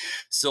product.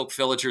 Silk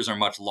filagers are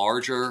much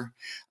larger.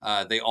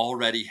 They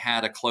already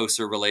had a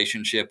closer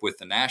relationship with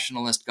the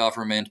nationalist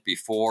government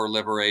before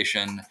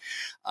liberation.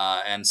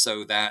 And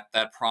so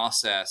that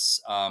process,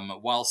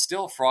 while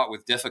still fraught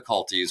with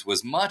difficulties,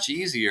 was much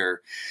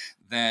easier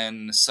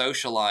than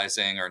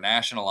socializing or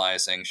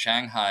nationalizing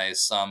Shanghai's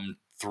some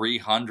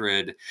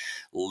 300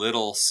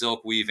 little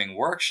silk weaving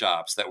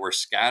workshops that were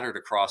scattered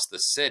across the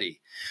city,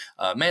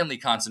 mainly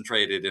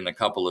concentrated in a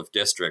couple of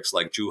districts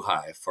like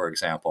Zhuhai, for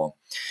example.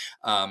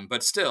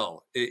 But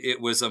still,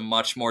 it was a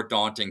much more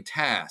daunting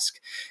task.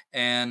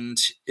 And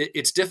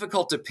it's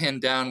difficult to pin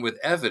down with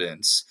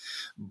evidence,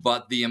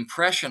 but the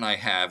impression I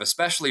have,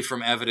 especially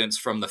from evidence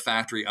from the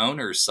factory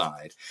owners'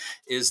 side,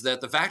 is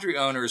that the factory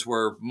owners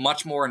were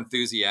much more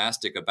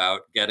enthusiastic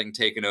about getting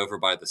taken over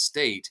by the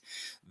state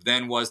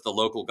than was the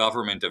local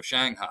government of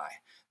Shanghai,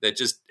 that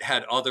just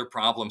had other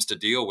problems to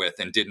deal with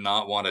and did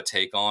not want to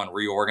take on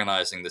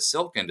reorganizing the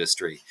silk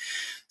industry.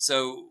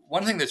 So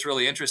one thing that's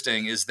really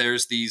interesting is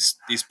there's these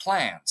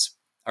plans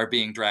are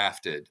being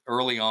drafted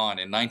early on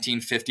in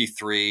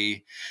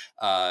 1953,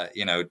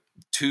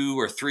 2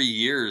 or 3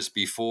 years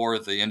before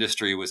the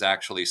industry was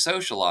actually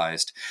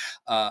socialized.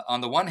 On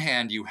the one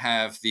hand, you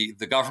have the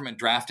government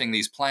drafting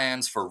these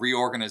plans for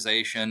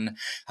reorganization,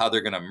 how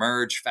they're going to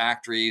merge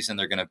factories and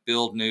they're going to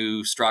build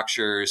new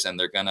structures and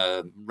they're going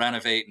to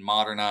renovate and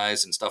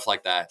modernize and stuff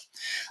like that.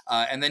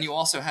 And then you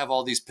also have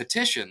all these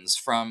petitions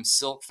from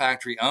silk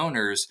factory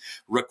owners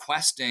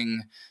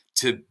requesting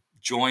to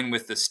join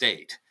with the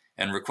state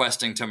and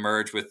requesting to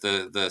merge with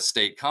the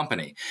state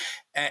company.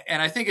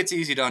 And I think it's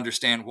easy to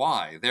understand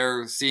why.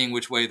 They're seeing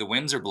which way the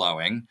winds are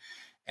blowing,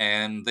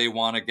 and they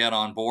want to get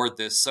on board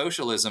this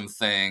socialism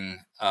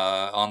thing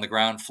on the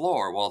ground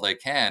floor while they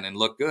can and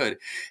look good.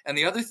 And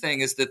the other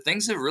thing is that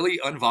things are really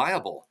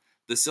unviable.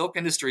 The silk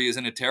industry is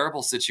in a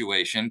terrible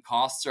situation.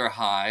 Costs are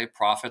high,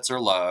 profits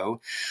are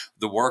low,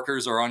 the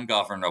workers are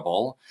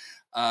ungovernable.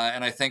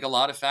 And I think a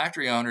lot of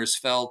factory owners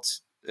felt,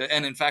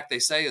 and in fact, they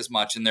say as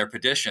much in their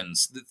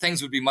petitions, that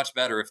things would be much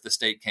better if the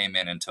state came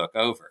in and took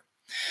over.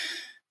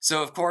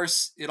 So, of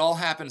course, it all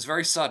happens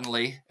very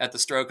suddenly at the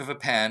stroke of a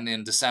pen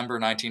in December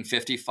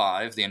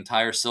 1955. The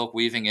entire silk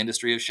weaving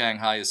industry of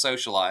Shanghai is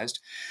socialized.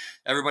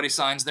 Everybody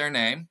signs their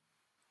name.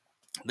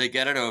 They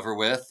get it over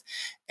with.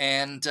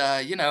 And,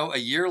 a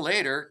year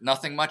later,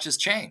 nothing much has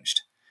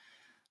changed.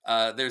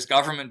 There's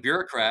government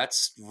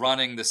bureaucrats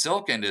running the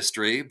silk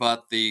industry,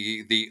 but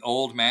the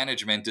old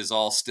management is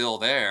all still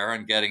there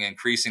and getting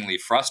increasingly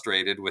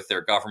frustrated with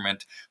their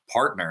government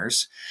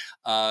partners.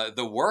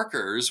 The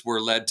workers were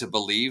led to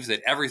believe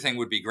that everything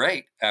would be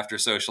great after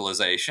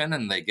socialization,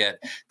 and they get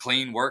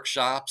clean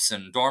workshops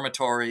and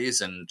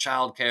dormitories and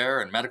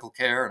childcare and medical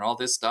care and all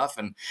this stuff,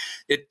 and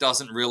it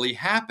doesn't really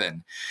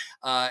happen.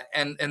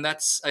 And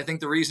that's, I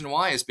think, the reason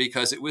why is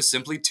because it was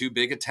simply too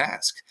big a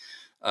task.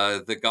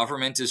 The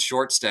government is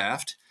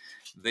short-staffed.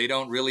 They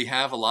don't really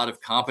have a lot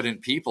of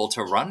competent people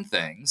to run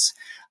things.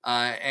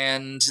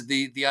 And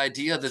the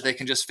idea that they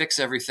can just fix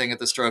everything at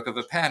the stroke of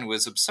a pen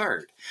was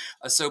absurd.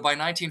 So by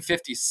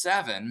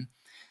 1957,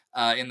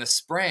 in the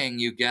spring,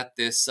 you get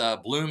this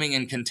blooming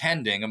and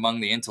contending among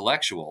the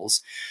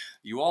intellectuals.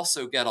 You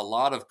also get a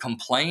lot of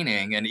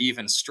complaining and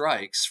even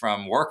strikes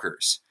from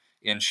workers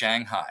in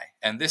Shanghai.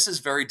 And this is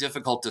very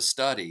difficult to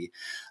study.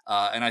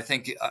 And I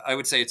think I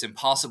would say it's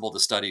impossible to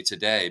study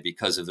today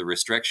because of the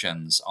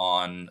restrictions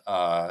on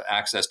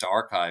access to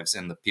archives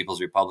in the People's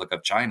Republic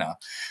of China.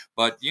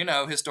 But,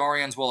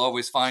 historians will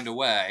always find a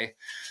way.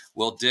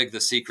 We'll dig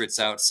the secrets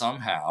out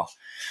somehow.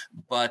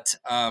 But,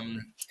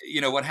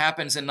 what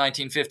happens in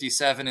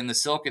 1957 in the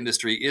silk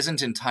industry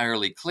isn't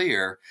entirely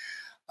clear.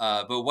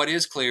 But what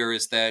is clear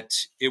is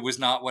that it was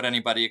not what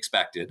anybody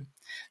expected.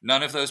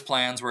 None of those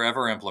plans were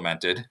ever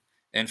implemented.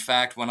 In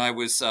fact, when I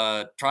was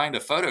trying to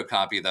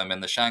photocopy them in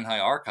the Shanghai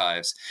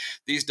archives,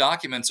 these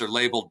documents are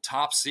labeled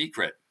top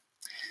secret.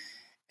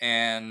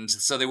 And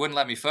so they wouldn't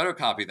let me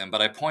photocopy them.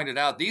 But I pointed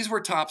out these were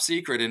top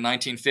secret in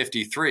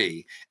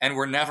 1953 and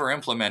were never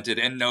implemented,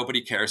 and nobody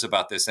cares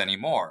about this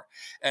anymore.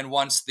 And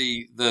once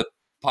the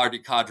party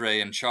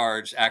cadre in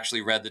charge actually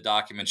read the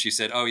document, she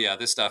said, "Oh yeah,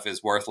 this stuff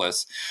is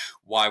worthless.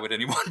 Why would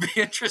anyone be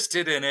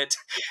interested in it?"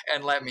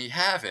 and let me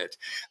have it.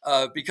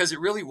 Because it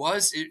really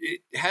was,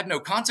 it had no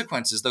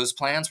consequences. Those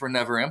plans were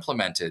never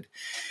implemented.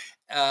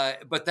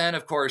 But then,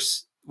 of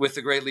course, with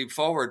the Great Leap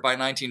Forward, by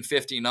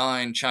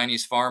 1959,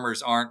 Chinese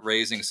farmers aren't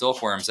raising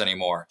silkworms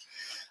anymore.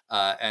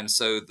 And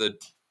so the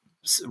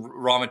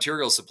raw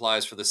material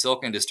supplies for the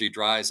silk industry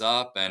dries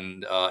up,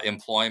 and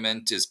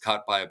employment is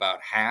cut by about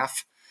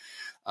half.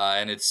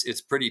 And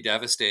it's pretty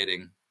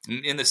devastating.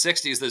 In the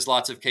 60s, there's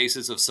lots of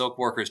cases of silk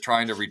workers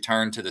trying to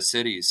return to the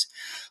cities,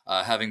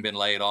 having been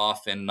laid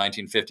off in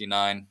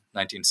 1959,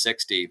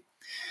 1960.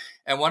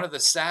 And one of the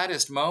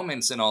saddest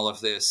moments in all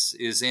of this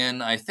is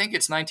in, I think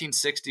it's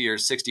 1960 or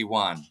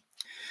 61.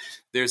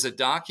 There's a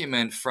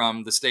document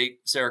from the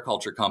State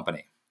Sericulture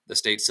Company, the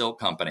State Silk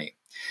Company.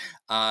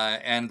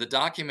 And the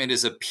document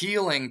is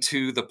appealing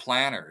to the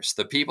planners,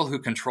 the people who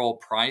control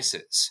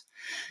prices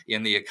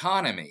in the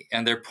economy.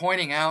 And they're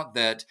pointing out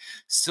that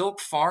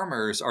silk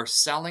farmers are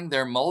selling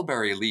their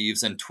mulberry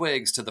leaves and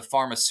twigs to the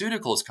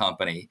pharmaceuticals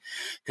company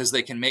because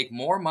they can make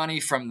more money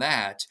from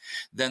that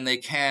than they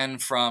can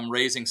from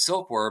raising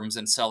silkworms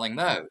and selling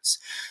those.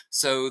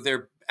 So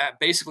they're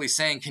basically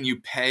saying, can you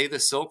pay the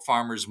silk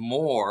farmers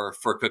more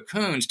for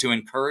cocoons to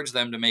encourage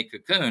them to make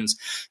cocoons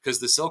because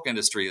the silk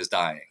industry is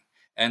dying?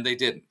 And they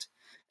didn't.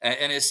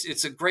 And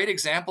it's a great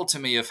example to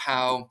me of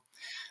how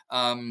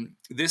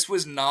this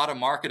was not a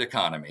market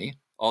economy.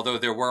 Although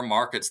there were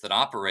markets that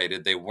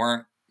operated, they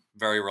weren't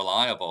very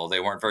reliable. They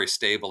weren't very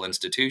stable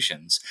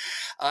institutions.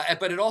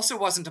 But it also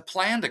wasn't a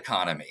planned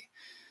economy.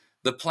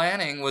 The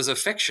planning was a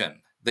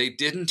fiction. They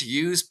didn't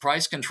use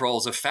price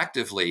controls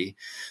effectively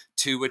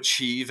to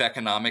achieve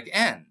economic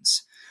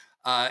ends.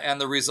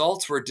 And the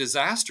results were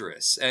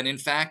disastrous. And in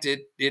fact,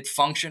 it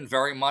functioned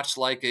very much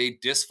like a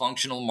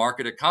dysfunctional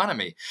market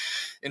economy.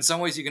 In some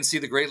ways, you can see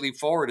the Great Leap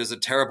Forward as a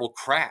terrible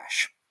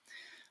crash.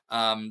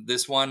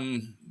 This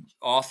one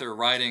author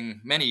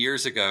writing many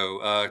years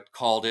ago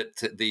called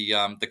it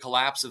the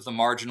collapse of the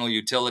marginal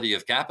utility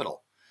of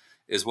capital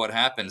is what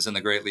happens in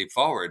the Great Leap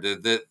Forward.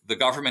 The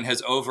government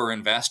has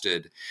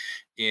overinvested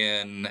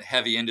in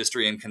heavy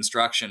industry and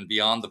construction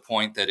beyond the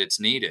point that it's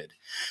needed.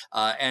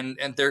 And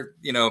they're,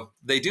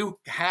 they do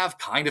have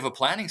kind of a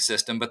planning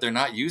system, but they're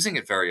not using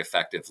it very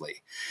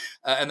effectively.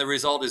 And the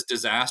result is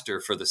disaster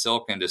for the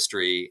silk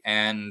industry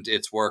and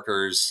its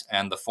workers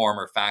and the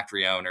former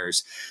factory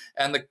owners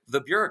and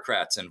the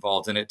bureaucrats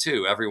involved in it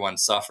too. Everyone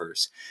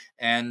suffers.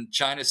 And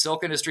China's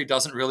silk industry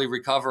doesn't really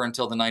recover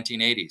until the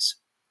 1980s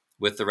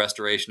with the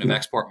restoration of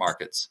export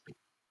markets.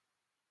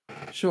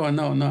 Sure,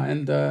 no,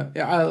 and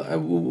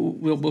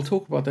we'll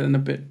talk about that in a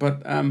bit.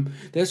 But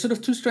there's sort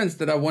of two strands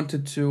that I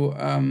wanted to.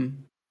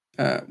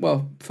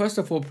 First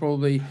of all,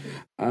 probably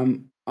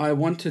I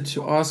wanted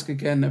to ask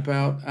again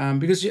about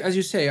because, as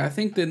you say, I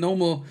think the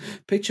normal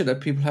picture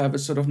that people have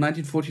is sort of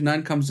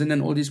 1949 comes in,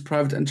 and all these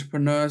private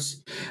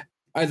entrepreneurs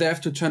either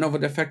have to turn over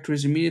their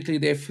factories immediately,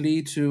 they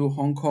flee to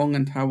Hong Kong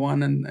and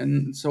Taiwan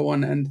and so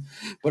on.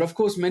 But of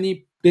course,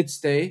 many did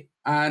stay,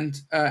 and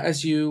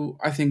as you,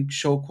 I think,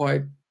 show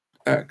quite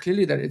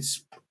clearly that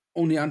it's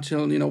only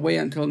until way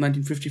until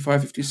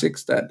 1955,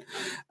 56 that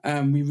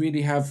we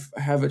really have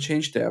a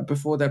change there.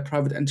 Before that,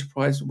 private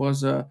enterprise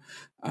was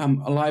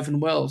alive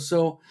and well.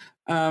 So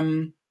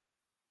I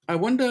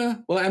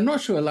wonder. Well, I'm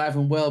not sure alive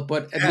and well,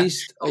 but at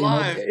least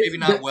alive, maybe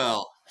not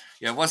well.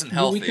 Yeah, it wasn't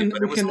healthy,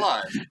 but it was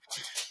alive.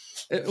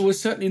 It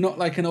was certainly not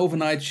like an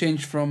overnight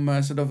change from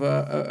sort of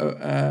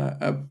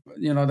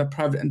the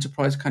private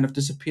enterprise kind of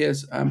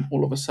disappears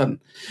all of a sudden.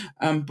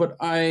 But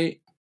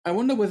I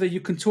wonder whether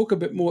you can talk a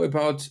bit more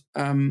about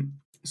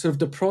sort of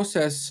the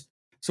process.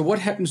 So what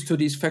happens to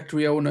these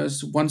factory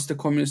owners once the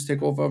communists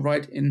take over,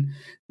 right, in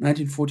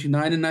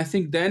 1949? And I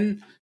think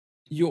then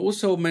you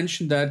also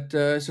mentioned that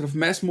sort of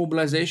mass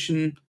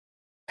mobilization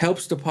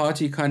helps the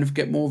party kind of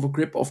get more of a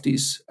grip of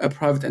these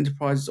private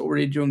enterprises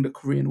already during the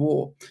Korean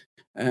War.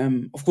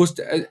 Of course,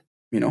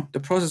 the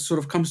process sort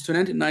of comes to an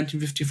end in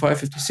 1955,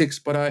 56.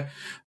 But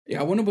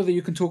I wonder whether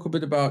you can talk a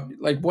bit about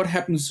like what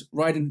happens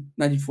right in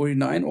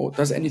 1949, or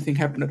does anything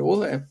happen at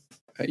all?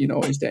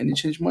 Is there any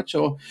change much?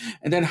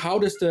 And then how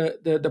does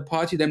the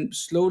party then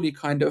slowly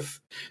kind of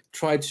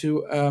try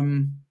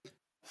to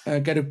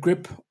get a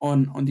grip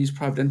on these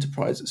private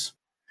enterprises?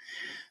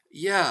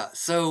 Yeah.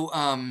 So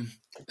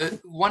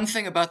one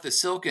thing about the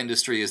silk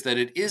industry is that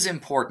it is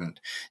important.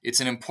 It's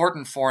an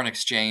important foreign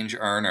exchange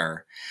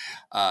earner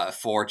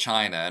for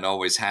China and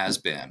always has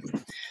been.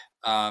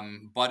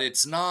 But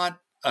it's not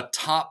a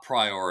top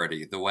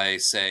priority the way,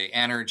 say,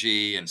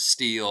 energy and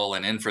steel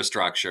and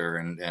infrastructure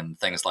and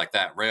things like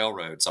that,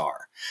 railroads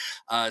are.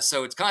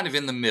 So it's kind of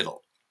in the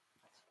middle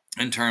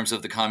in terms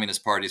of the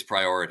Communist Party's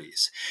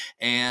priorities.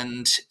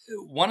 And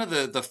one of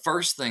the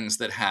first things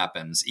that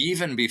happens,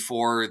 even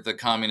before the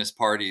Communist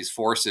Party's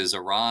forces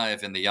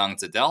arrive in the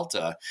Yangtze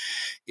Delta,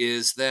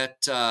 is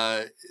that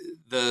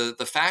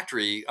the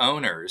factory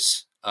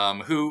owners,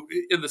 who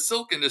in the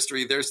silk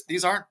industry,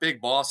 these aren't big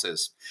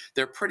bosses.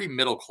 They're pretty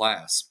middle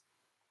class.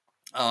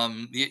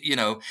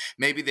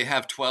 Maybe they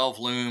have 12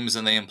 looms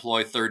and they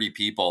employ 30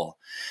 people,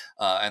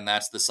 and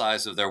that's the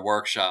size of their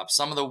workshop.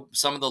 Some of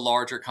the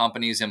larger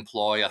companies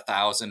employ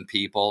 1,000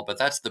 people, but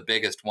that's the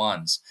biggest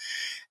ones.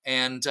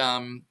 And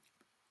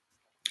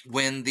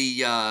when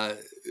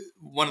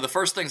one of the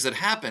first things that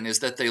happen is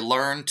that they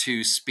learn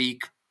to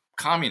speak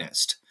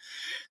communist.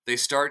 They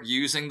start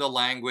using the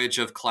language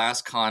of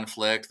class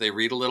conflict. They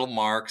read a little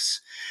Marx,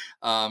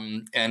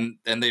 and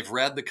they've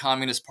read the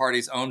Communist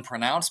Party's own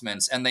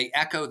pronouncements, and they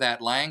echo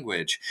that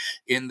language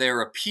in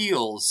their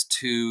appeals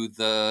to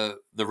the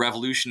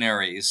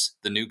revolutionaries,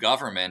 the new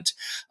government,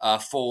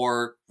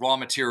 for raw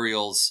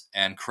materials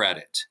and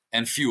credit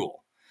and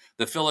fuel.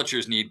 The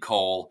villagers need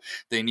coal.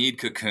 They need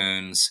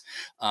cocoons.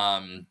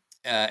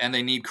 And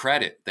they need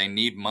credit. They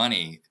need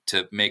money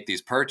to make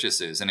these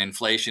purchases, and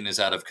inflation is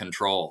out of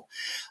control.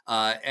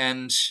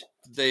 And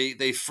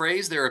they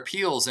phrase their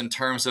appeals in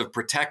terms of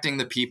protecting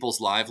the people's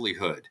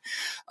livelihood,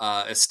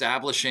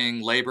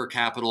 establishing labor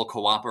capital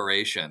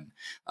cooperation,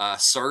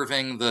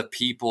 serving the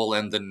people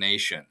and the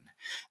nation.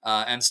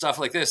 And stuff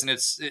like this. And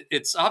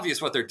it's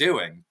obvious what they're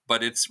doing,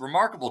 but it's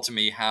remarkable to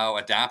me how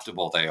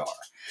adaptable they are.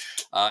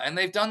 And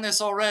they've done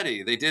this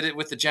already. They did it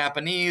with the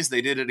Japanese.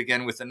 They did it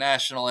again with the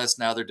nationalists.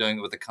 Now they're doing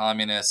it with the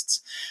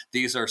communists.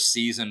 These are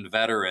seasoned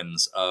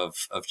veterans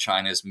of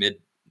China's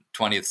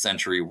mid-20th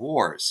century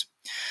wars.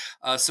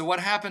 So what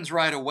happens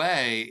right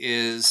away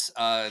is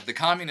the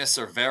communists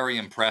are very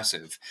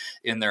impressive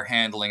in their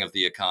handling of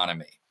the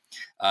economy.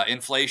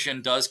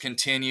 Inflation does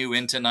continue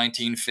into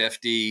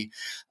 1950,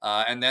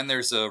 and then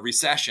there's a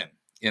recession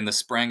in the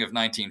spring of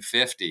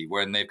 1950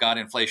 when they've got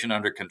inflation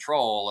under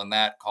control, and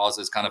that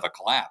causes kind of a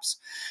collapse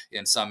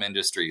in some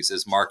industries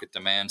as market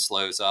demand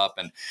slows up.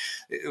 And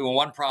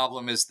one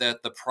problem is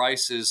that the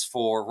prices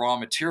for raw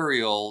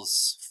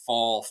materials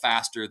fall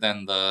faster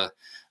than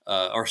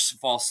or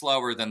fall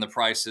slower than the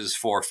prices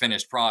for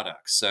finished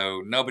products.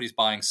 So nobody's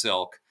buying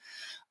silk.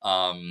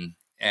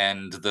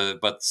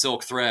 But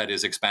silk thread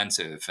is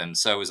expensive, and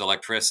so is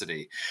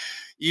electricity.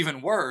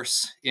 Even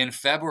worse, in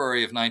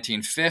February of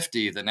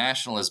 1950, the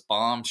nationalists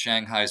bombed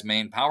Shanghai's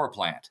main power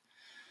plant.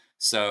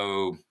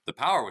 So the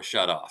power was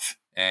shut off,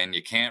 and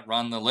you can't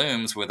run the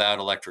looms without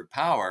electric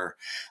power.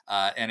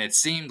 And it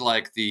seemed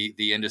like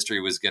the industry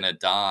was going to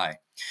die.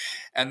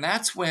 And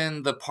that's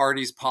when the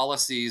party's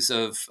policies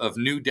of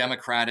new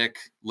democratic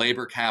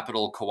labor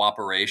capital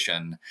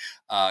cooperation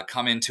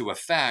come into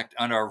effect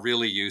and are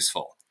really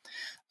useful.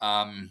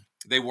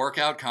 They work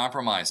out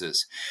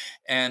compromises.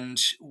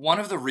 And one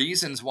of the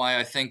reasons why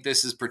I think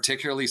this is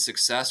particularly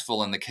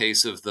successful in the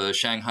case of the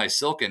Shanghai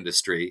silk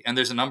industry, and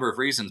there's a number of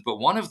reasons, but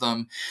one of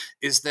them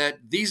is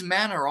that these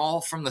men are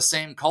all from the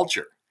same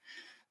culture.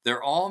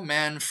 They're all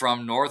men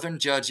from northern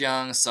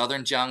Zhejiang,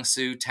 southern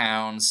Jiangsu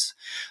towns,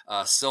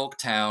 silk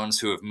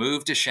towns who have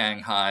moved to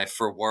Shanghai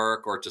for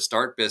work or to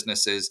start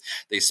businesses.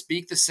 They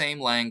speak the same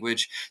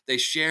language. They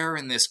share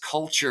in this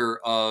culture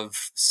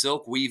of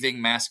silk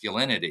weaving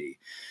masculinity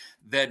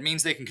that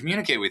means they can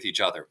communicate with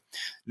each other.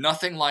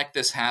 Nothing like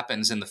this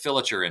happens in the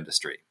filature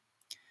industry.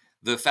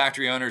 The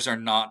factory owners are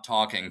not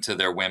talking to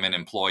their women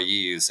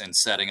employees and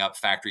setting up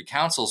factory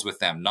councils with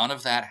them. None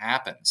of that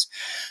happens,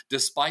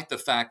 despite the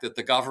fact that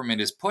the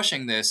government is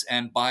pushing this,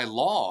 and by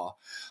law,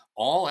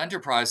 all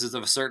enterprises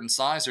of a certain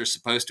size are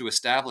supposed to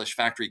establish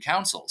factory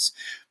councils.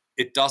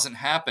 It doesn't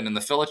happen in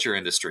the filature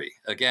industry,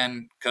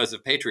 again, because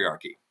of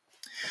patriarchy.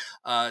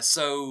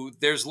 So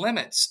there's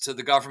limits to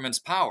the government's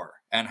power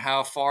and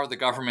how far the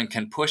government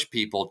can push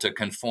people to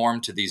conform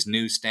to these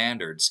new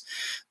standards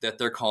that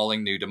they're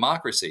calling new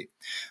democracy.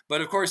 But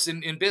of course,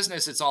 in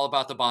business, it's all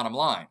about the bottom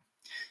line.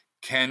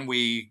 Can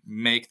we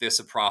make this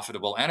a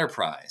profitable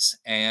enterprise?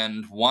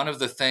 And one of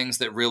the things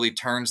that really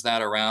turns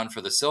that around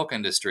for the silk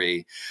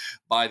industry,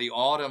 by the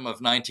autumn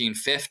of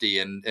 1950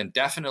 and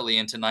definitely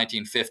into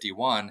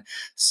 1951,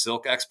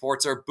 silk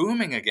exports are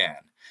booming again.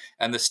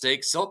 And the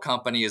State Silk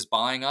Company is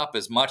buying up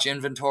as much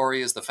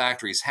inventory as the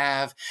factories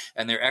have,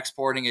 and they're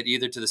exporting it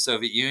either to the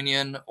Soviet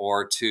Union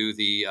or to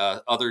the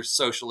other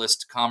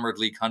socialist Comrade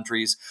League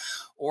countries,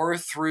 or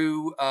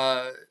through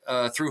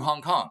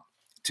Hong Kong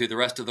to the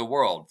rest of the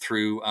world.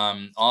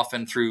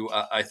 Often through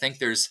I think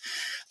there's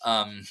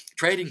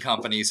trading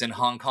companies in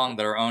Hong Kong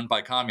that are owned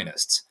by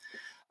communists.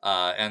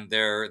 And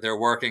they're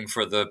working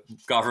for the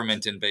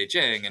government in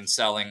Beijing and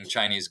selling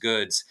Chinese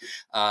goods,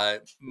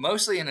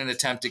 mostly in an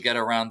attempt to get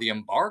around the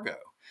embargo.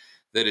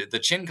 The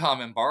Chincom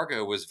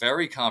embargo was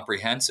very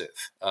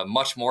comprehensive,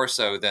 much more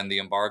so than the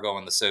embargo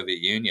on the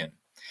Soviet Union.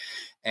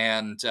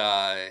 And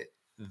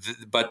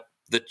but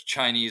the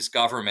Chinese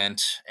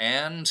government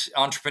and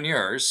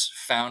entrepreneurs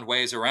found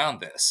ways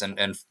around this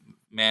and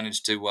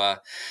managed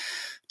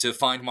to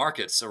find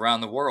markets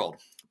around the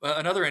world.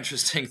 Another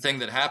interesting thing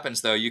that happens,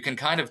 though, you can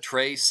kind of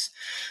trace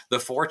the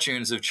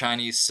fortunes of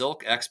Chinese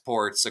silk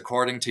exports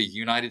according to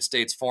United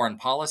States foreign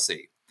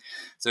policy.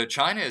 So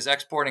China is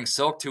exporting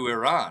silk to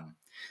Iran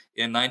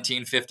in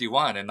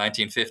 1951 and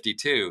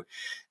 1952,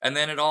 and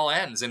then it all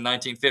ends in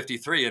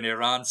 1953, and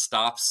Iran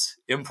stops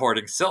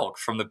importing silk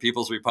from the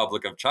People's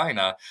Republic of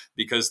China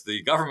because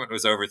the government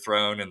was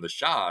overthrown and the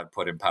Shah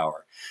put in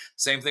power.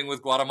 Same thing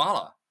with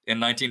Guatemala in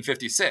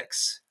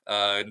 1956.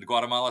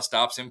 Guatemala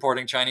stops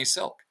importing Chinese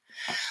silk.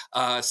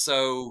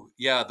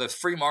 The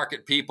free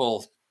market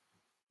people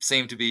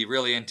seem to be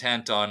really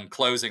intent on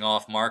closing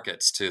off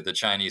markets to the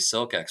Chinese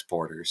silk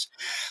exporters.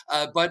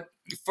 But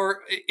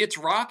it's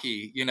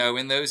rocky,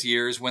 in those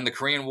years when the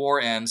Korean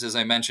War ends, as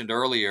I mentioned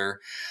earlier.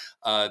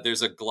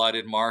 There's a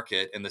glutted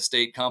market, and the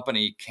state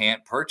company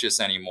can't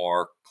purchase any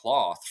more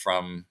cloth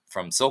from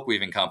silk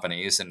weaving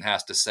companies, and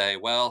has to say,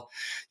 well,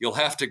 you'll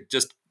have to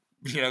just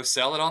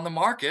sell it on the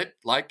market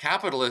like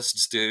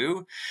capitalists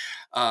do.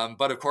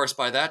 But of course,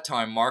 by that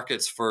time,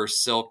 markets for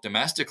silk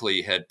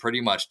domestically had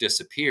pretty much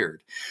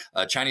disappeared.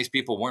 Chinese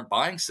people weren't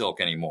buying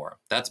silk anymore.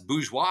 That's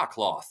bourgeois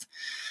cloth.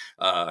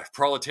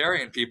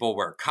 Proletarian people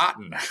wear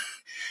cotton.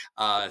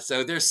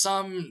 So there's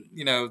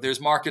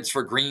there's markets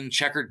for green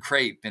checkered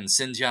crepe in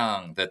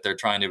Xinjiang that they're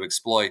trying to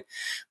exploit,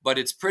 but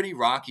it's pretty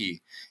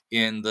rocky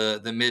in the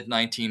mid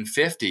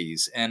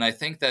 1950s. And I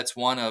think that's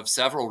one of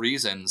several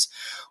reasons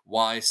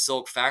why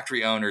silk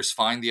factory owners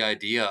find the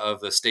idea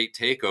of the state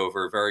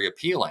takeover very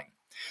appealing.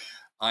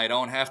 I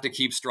don't have to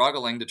keep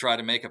struggling to try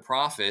to make a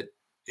profit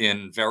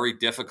in very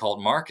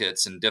difficult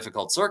markets and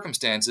difficult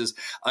circumstances.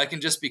 I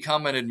can just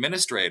become an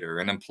administrator,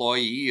 an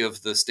employee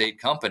of the state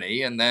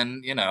company, and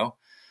then,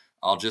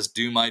 I'll just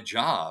do my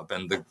job,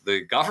 and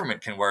the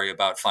government can worry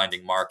about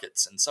finding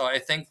markets. And so I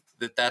think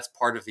that that's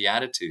part of the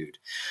attitude.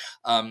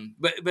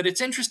 But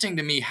it's interesting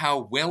to me how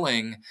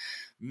willing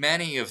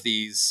many of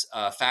these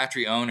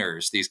factory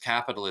owners, these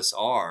capitalists,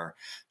 are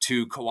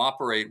to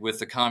cooperate with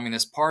the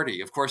Communist Party.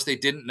 Of course, they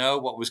didn't know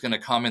what was going to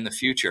come in the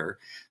future.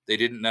 They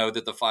didn't know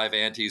that the Five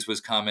Antis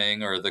was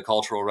coming or the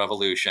Cultural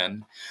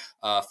Revolution.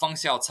 Feng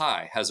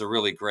Xiaocai has a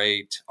really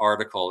great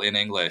article in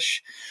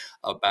English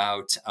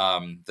about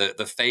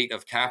the fate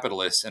of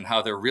capitalists and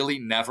how they're really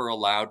never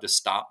allowed to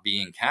stop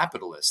being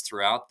capitalists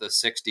throughout the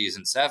 60s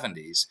and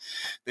 70s.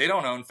 They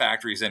don't own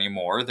factories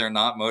anymore. They're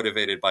not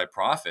motivated by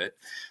profit.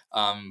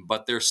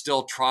 But they're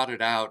still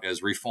trotted out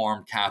as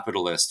reformed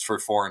capitalists for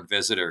foreign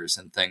visitors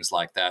and things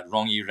like that.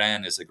 Rong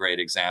Yiren is a great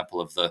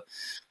example of the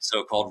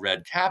so-called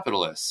red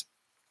capitalists.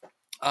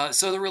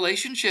 So the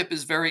relationship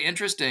is very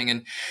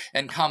interesting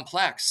and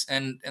complex,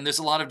 and there's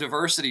a lot of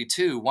diversity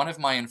too. One of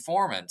my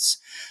informants,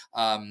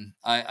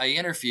 I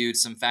interviewed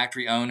some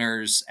factory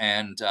owners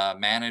and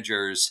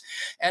managers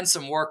and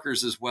some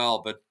workers as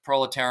well, but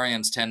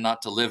proletarians tend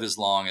not to live as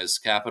long as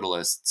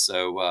capitalists.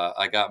 So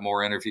I got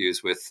more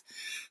interviews with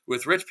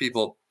rich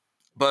people.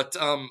 But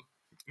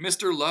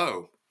Mr.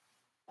 Lo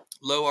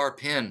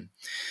Arpin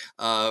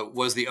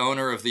was the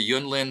owner of the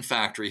Yunlin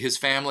factory. His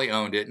family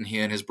owned it, and he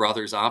and his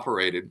brothers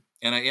operated.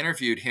 And I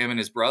interviewed him and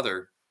his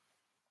brother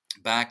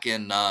back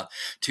in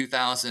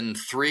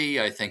 2003,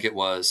 I think it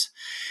was.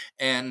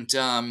 And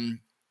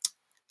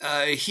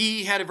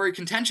he had a very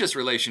contentious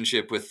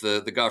relationship with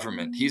the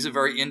government. He's a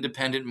very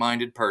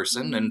independent-minded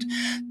person and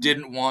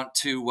didn't want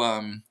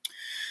to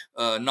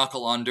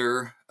knuckle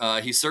under.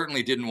 He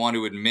certainly didn't want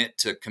to admit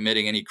to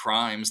committing any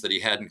crimes that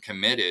he hadn't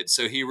committed.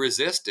 So he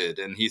resisted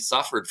and he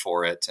suffered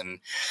for it. And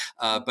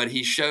but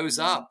he shows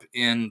up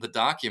in the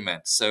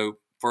documents. So,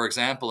 for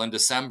example, in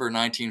December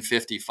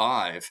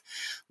 1955,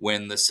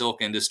 when the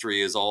silk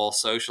industry is all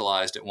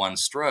socialized at one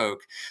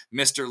stroke,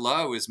 Mr.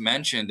 Lo is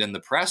mentioned in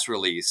the press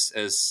release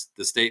as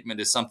the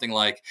statement is something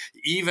like,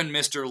 even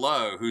Mr.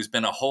 Lo, who's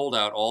been a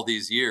holdout all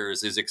these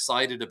years, is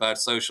excited about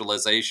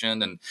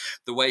socialization. And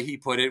the way he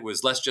put it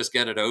was, let's just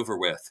get it over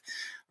with,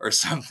 or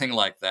something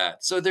like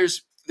that. So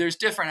there's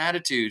different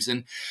attitudes.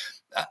 And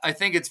I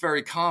think it's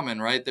very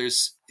common, right?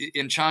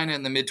 In China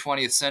in the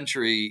mid-20th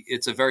century,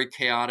 it's a very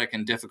chaotic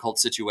and difficult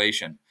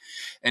situation.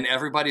 And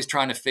everybody's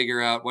trying to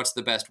figure out what's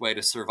the best way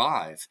to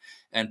survive.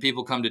 And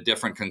people come to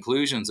different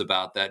conclusions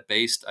about that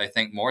based, I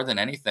think, more than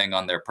anything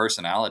on their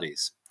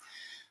personalities.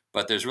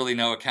 But there's really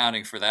no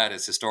accounting for that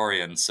as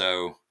historians,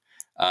 so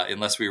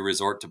unless we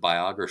resort to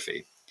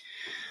biography.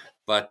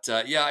 But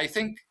I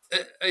think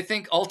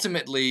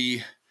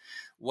ultimately,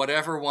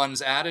 whatever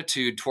one's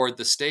attitude toward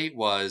the state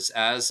was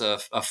as a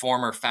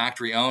former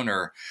factory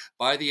owner,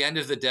 by the end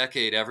of the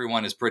decade,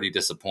 everyone is pretty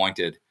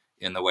disappointed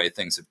in the way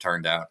things have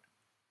turned out.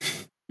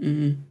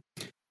 Mm-hmm.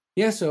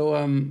 Yeah. So,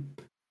 I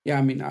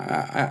mean,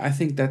 I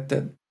think that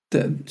the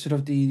sort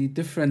of the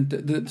different,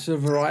 the sort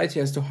of variety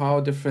as to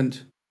how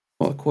different,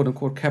 well, quote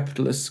unquote,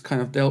 capitalists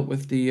kind of dealt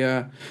with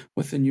the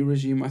new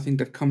regime, I think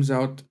that comes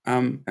out.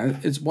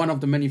 It's one of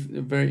the many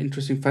very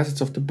interesting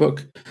facets of the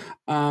book.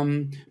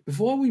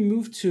 Before we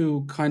move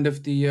to kind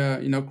of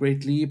the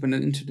Great Leap and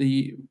then into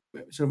the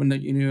sort of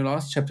in your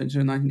last chapter into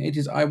the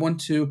 1980s, I want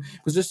to,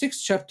 because the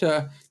sixth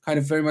chapter kind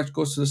of very much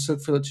goes to the silk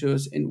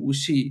filleters in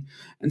Wuxi,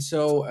 and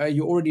so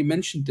you already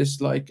mentioned this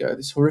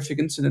this horrific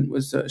incident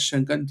with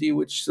Shengandi,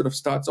 which sort of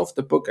starts off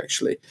the book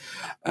actually.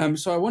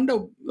 So I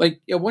wonder,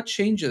 what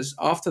changes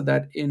after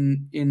that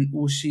in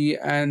Wuxi,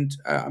 and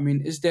I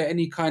mean, is there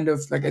any kind of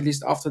at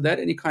least after that,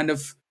 any kind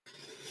of,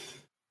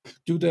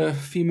 do the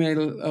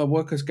female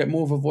workers get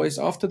more of a voice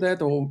after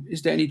that, or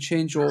is there any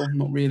change, or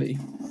not really?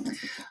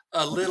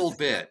 A little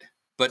bit,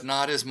 but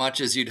not as much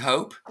as you'd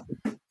hope.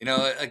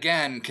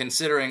 Again,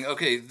 considering,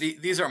 okay,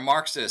 these are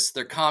Marxists,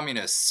 they're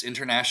communists,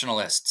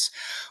 internationalists.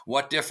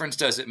 What difference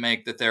does it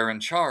make that they're in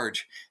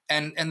charge?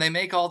 And they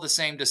make all the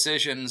same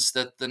decisions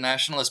that the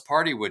Nationalist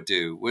Party would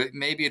do.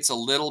 Maybe it's a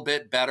little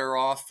bit better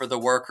off for the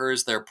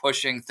workers. They're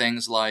pushing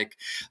things like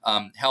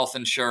health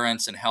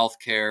insurance and health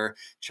care,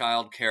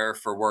 child care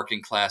for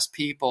working class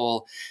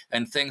people,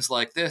 and things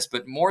like this.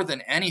 But more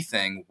than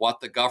anything, what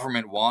the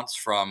government wants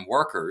from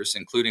workers,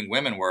 including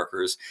women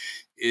workers,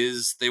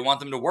 is they want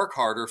them to work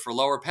harder for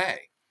lower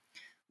pay,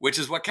 which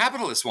is what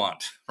capitalists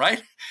want,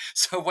 right?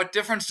 So what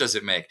difference does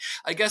it make?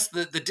 I guess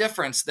the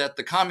difference that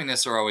the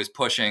communists are always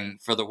pushing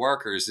for the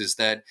workers is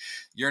that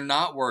you're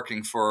not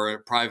working for a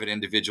private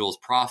individual's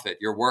profit.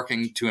 You're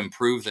working to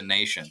improve the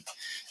nation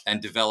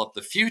and develop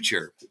the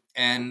future.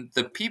 And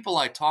the people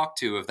I talked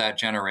to of that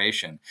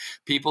generation,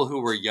 people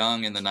who were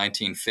young in the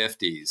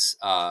 1950s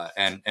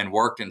and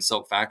worked in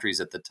silk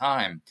factories at the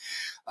time,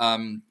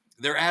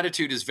 their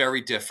attitude is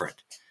very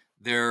different.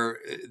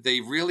 They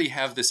really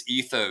have this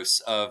ethos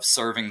of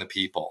serving the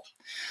people.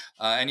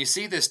 And you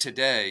see this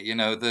today,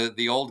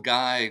 the old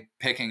guy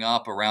picking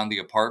up around the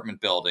apartment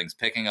buildings,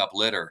 picking up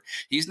litter.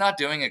 He's not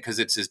doing it because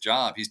it's his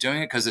job. He's doing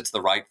it because it's the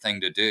right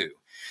thing to do.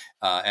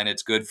 And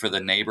it's good for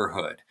the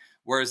neighborhood.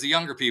 Whereas the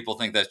younger people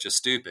think that's just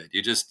stupid.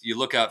 You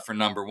look out for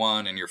number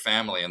one and your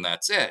family, and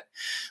that's it.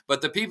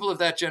 But the people of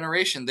that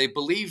generation, they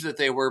believed that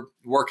they were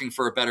working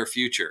for a better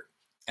future.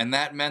 And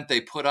that meant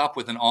they put up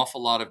with an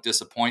awful lot of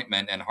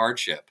disappointment and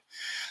hardship.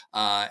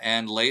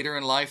 And later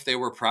in life, they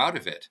were proud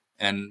of it.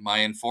 And my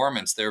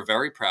informants, they're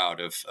very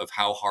proud of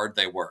how hard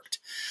they worked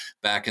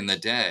back in the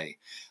day.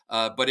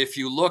 But if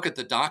you look at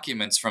the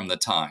documents from the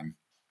time,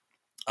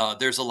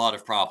 there's a lot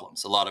of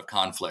problems, a lot of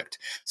conflict.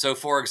 So,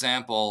 for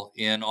example,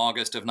 in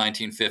August of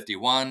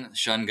 1951,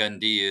 Shun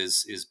Gun-di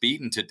is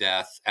beaten to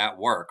death at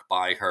work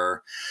by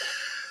her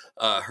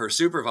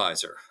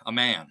supervisor,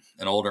 an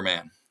older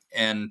man.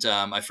 And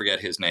I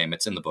forget his name.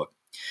 It's in the book.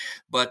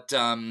 But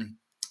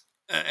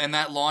and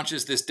that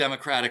launches this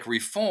democratic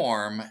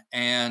reform.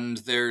 And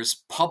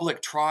there's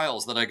public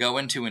trials that I go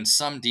into in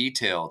some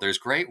detail. There's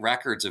great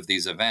records of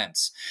these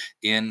events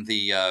in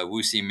the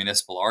Wuxi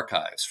Municipal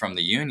Archives from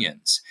the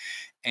unions.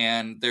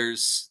 And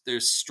there's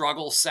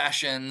struggle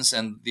sessions,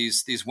 and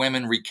these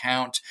women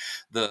recount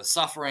the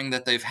suffering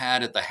that they've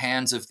had at the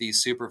hands of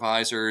these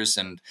supervisors,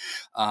 and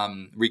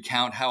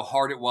recount how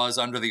hard it was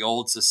under the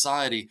old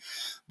society.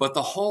 But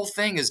the whole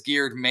thing is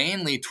geared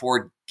mainly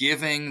toward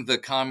giving the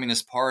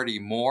Communist Party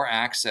more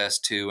access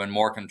to and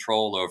more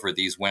control over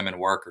these women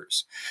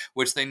workers,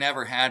 which they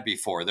never had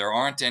before. There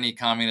aren't any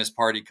Communist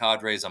Party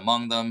cadres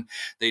among them.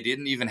 They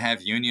didn't even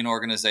have union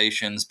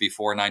organizations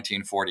before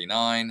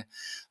 1949.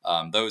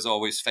 Those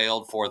always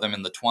failed for them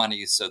in the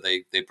 20s, so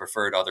they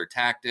preferred other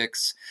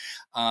tactics.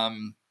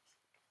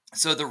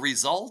 So the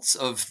results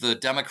of the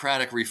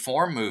democratic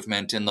reform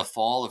movement in the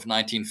fall of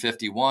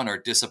 1951 are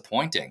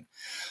disappointing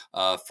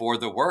for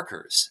the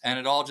workers. And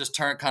it all just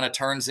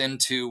turns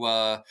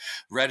into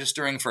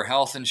registering for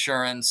health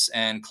insurance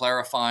and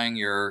clarifying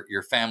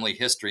your family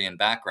history and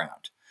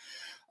background.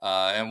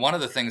 And one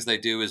of the things they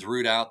do is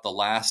root out the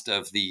last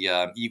of the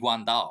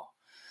Yiguandao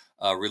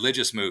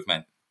religious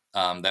movement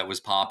that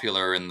was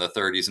popular in the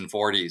 30s and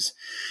 40s.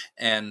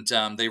 And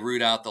they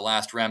root out the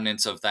last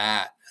remnants of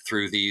that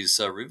through these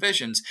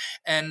revisions,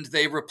 and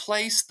they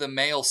replaced the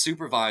male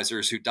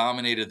supervisors who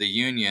dominated the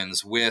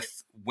unions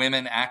with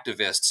women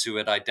activists who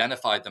had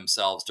identified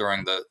themselves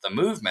during the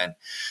movement.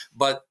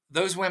 But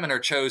those women are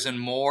chosen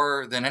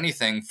more than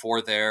anything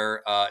for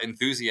their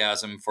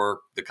enthusiasm for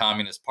the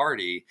Communist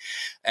Party,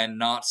 and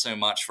not so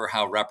much for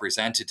how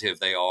representative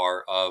they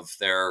are of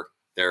their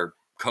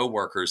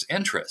co-workers'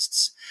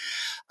 interests.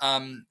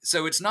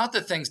 So it's not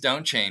that things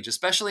don't change,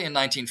 especially in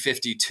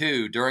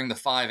 1952 during the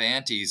Five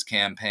Antis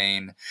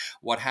campaign.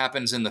 What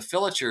happens in the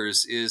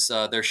filatures is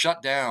they're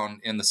shut down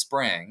in the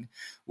spring,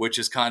 which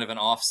is kind of an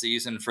off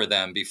season for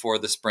them before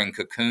the spring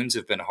cocoons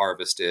have been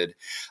harvested.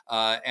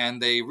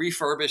 And they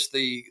refurbish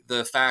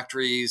the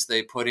factories.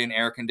 They put in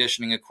air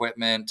conditioning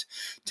equipment,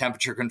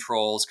 temperature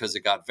controls, because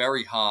it got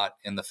very hot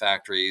in the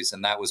factories.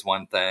 And that was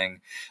one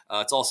thing.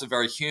 It's also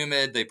very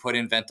humid. They put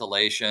in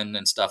ventilation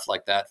and stuff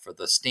like that for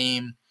the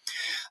steam.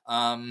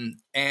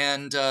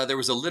 And there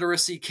was a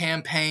literacy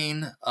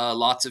campaign.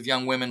 Lots of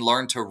young women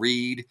learned to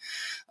read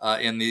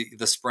in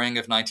the spring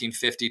of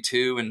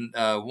 1952,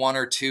 and one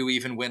or two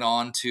even went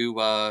on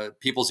to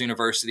People's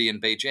University in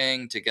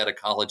Beijing to get a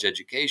college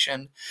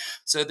education.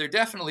 So there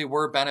definitely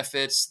were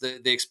benefits. They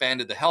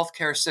expanded the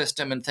healthcare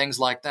system and things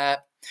like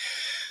that.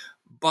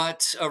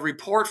 But a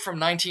report from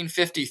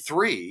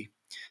 1953,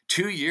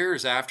 2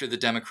 years after the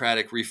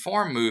democratic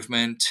reform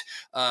movement,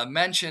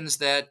 mentions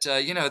that,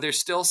 there's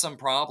still some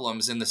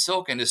problems in the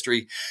silk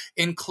industry,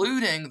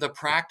 including the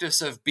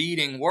practice of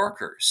beating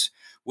workers,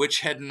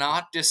 which had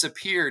not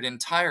disappeared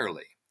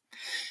entirely.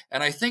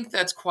 And I think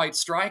that's quite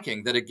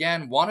striking that,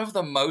 again, one of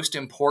the most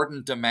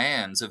important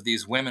demands of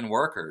these women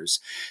workers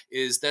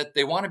is that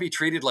they want to be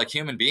treated like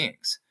human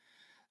beings.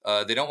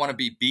 They don't want to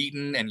be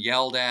beaten and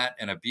yelled at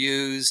and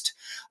abused.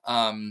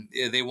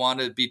 They want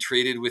to be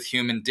treated with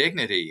human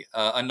dignity.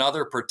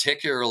 Another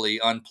particularly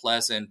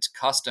unpleasant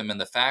custom in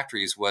the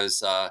factories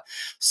was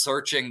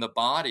searching the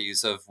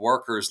bodies of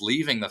workers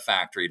leaving the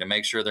factory to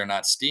make sure they're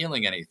not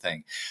stealing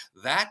anything.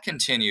 That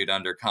continued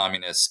under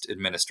communist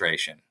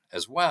administration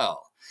as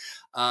well.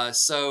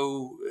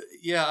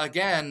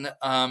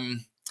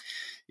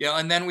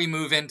 And then we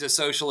move into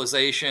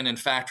socialization and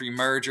factory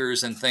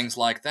mergers and things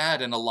like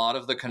that. And a lot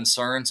of the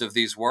concerns of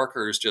these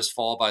workers just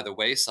fall by the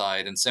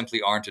wayside and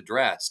simply aren't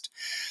addressed.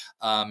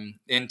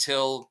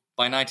 Until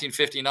by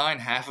 1959,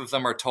 half of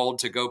them are told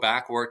to go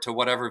back to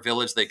whatever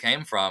village they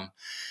came from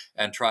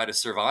and try to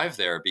survive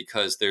there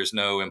because there's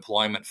no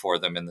employment for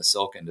them in the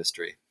silk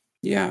industry.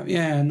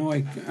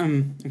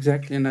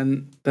 Exactly. And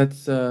then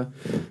that's...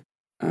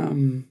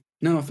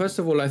 No, first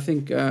of all, I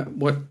think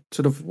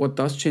what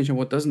does change and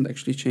what doesn't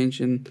actually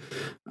change in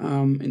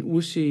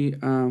Wuxi,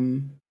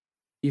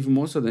 even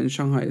more so than in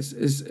Shanghai,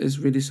 is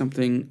really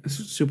something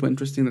super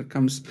interesting that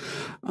comes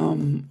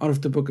out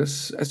of the book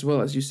as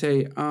well, as you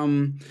say.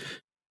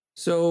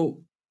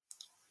 So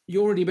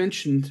you already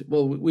mentioned,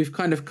 well, we've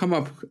kind of come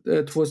up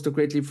towards the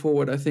Great Leap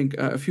Forward, I think,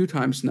 a few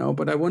times now,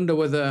 but I wonder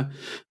whether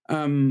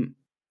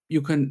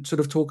you can sort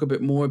of talk a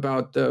bit more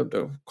about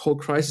the whole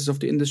crisis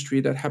of the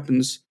industry that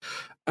happens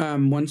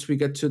once we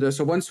get to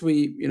once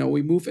we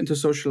move into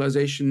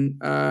socialization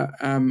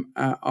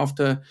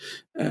after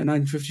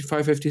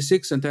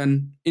 1955-56 and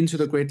then into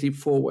the Great Leap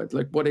Forward.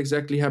 Like, what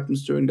exactly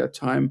happens during that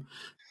time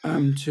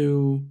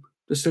to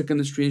the silk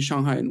industry in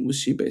Shanghai and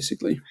Wuxi,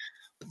 basically?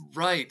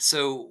 Right.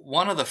 So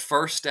one of the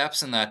first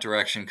steps in that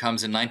direction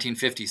comes in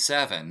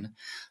 1957.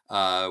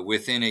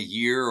 Within a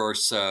year or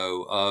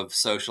so of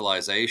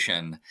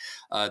socialization,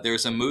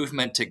 there's a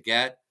movement to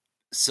get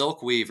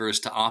silk weavers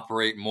to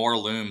operate more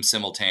looms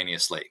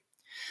simultaneously.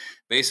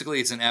 Basically,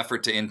 it's an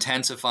effort to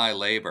intensify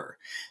labor.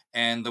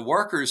 And the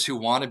workers who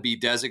want to be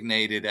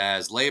designated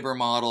as labor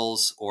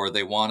models, or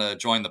they want to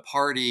join the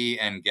party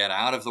and get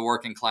out of the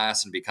working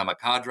class and become a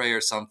cadre or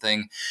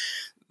something,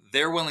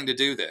 they're willing to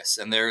do this,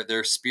 and they're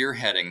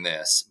spearheading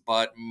this.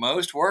 But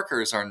most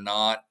workers are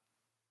not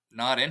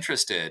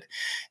interested,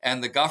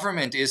 and the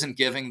government isn't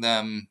giving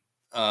them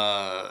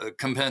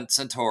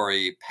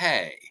compensatory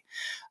pay.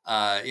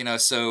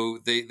 So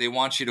they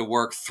want you to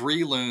work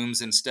 3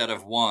 looms instead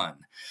of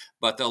 1,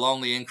 but they'll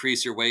only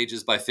increase your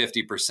wages by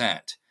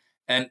 50%.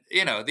 And,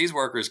 these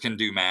workers can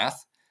do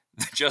math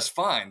just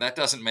fine. That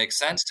doesn't make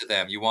sense to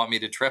them. You want me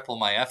to triple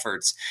my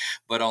efforts,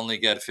 but only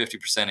get a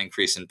 50%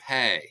 increase in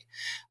pay.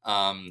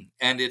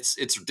 And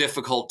it's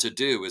difficult to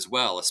do as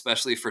well,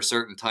 especially for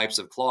certain types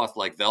of cloth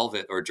like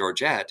velvet or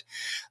georgette.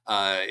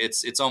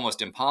 It's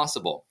almost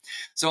impossible.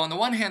 So on the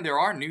one hand, there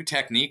are new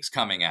techniques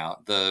coming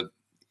out. The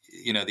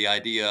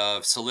idea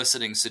of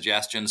soliciting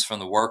suggestions from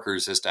the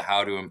workers as to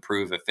how to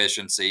improve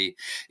efficiency,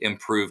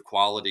 improve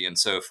quality, and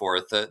so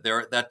forth.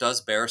 That does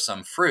bear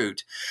some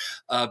fruit.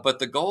 But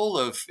the goal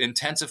of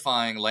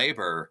intensifying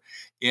labor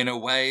in a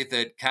way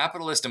that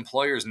capitalist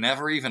employers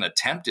never even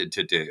attempted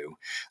to do,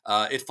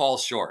 it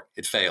falls short.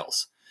 It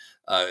fails.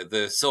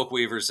 The silk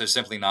weavers are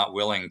simply not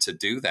willing to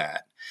do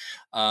that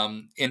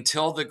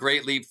until the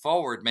Great Leap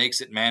Forward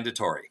makes it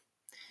mandatory.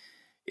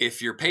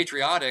 If you're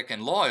patriotic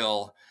and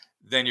loyal,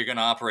 then you're going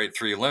to operate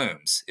 3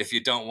 looms. If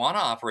you don't want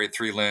to operate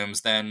 3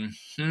 looms, then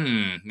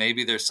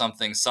maybe there's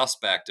something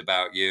suspect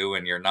about you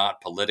and you're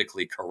not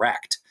politically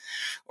correct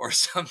or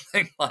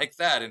something like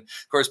that. And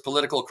of course,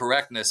 political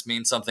correctness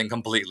means something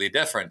completely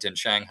different in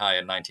Shanghai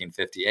in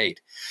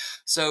 1958.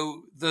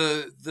 So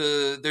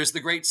there's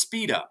the great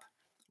speed up.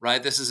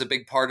 Right, this is a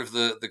big part of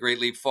the Great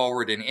Leap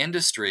Forward in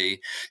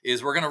industry.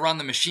 Is we're going to run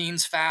the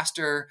machines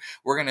faster.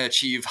 We're going to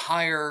achieve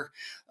higher,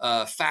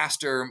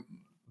 faster,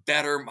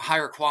 better,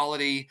 higher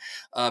quality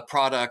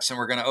products, and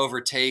we're going to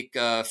overtake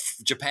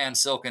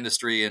Japan's silk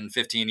industry in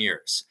 15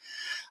 years.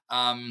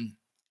 And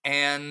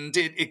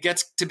it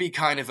gets to be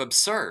kind of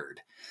absurd.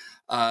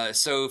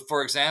 So,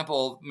 for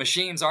example,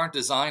 machines aren't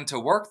designed to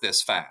work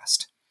this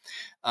fast,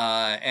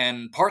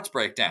 and parts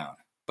break down.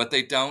 But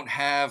they don't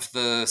have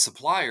the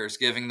suppliers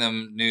giving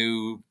them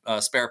new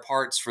spare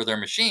parts for their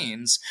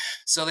machines.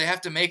 So they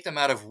have to make them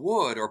out of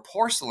wood or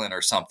porcelain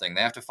or something.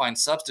 They have to find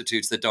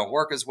substitutes that don't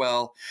work as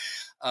well.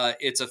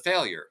 It's a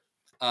failure.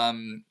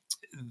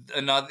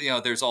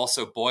 There's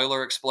also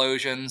boiler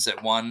explosions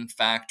at one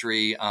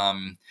factory.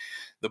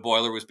 The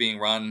boiler was being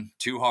run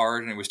too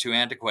hard and it was too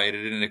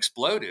antiquated and it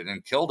exploded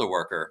and killed a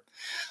worker.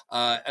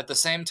 At the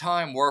same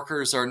time,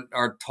 workers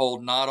are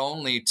told not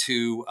only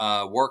to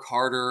work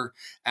harder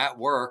at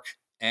work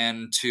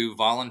and to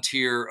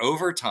volunteer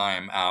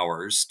overtime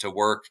hours to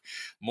work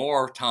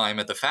more time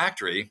at the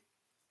factory,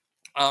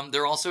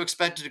 they're also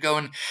expected to go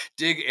and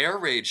dig air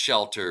raid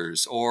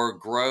shelters or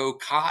grow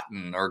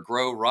cotton or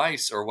grow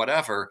rice or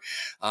whatever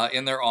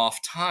in their off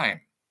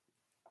time.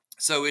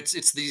 So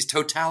it's these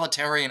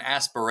totalitarian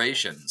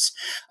aspirations.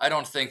 I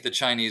don't think the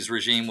Chinese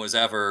regime was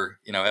ever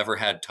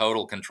had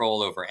total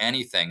control over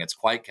anything. It's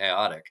quite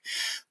chaotic,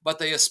 but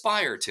they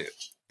aspire to.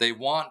 They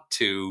want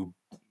to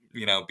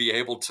be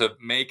able to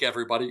make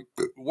everybody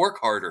work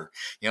harder.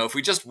 If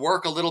we just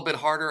work a little bit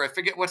harder, I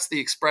forget what's the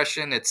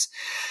expression. It's,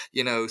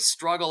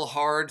 struggle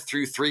hard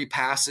through 3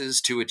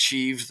 passes to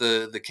achieve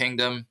the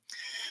kingdom.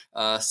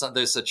 So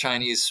there's a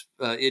Chinese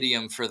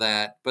idiom for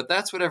that, but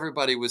that's what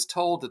everybody was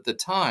told at the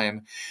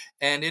time.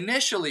 And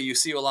initially you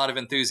see a lot of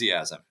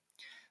enthusiasm,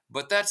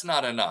 but that's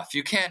not enough.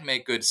 You can't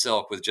make good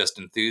silk with just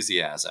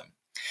enthusiasm.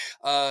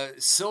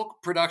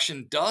 Silk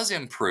production does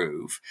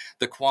improve.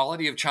 The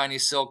quality of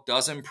Chinese silk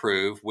does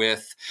improve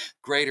with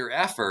greater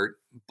effort,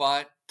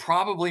 but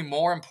probably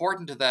more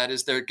important to that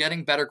is they're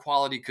getting better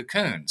quality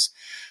cocoons.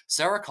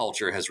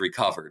 Sericulture has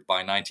recovered by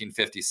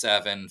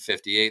 1957,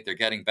 58. They're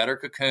getting better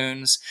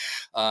cocoons,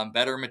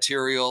 better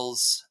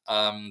materials.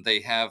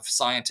 They have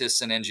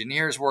scientists and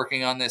engineers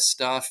working on this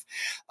stuff.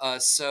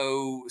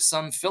 So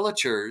some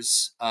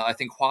filatures, I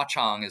think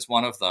Huachang is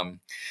one of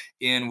them,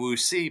 in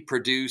Wuxi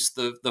produce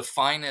the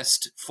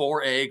finest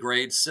 4A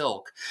grade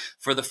silk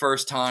for the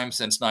first time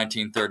since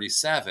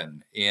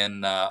 1937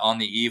 on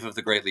the eve of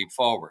the Great Leap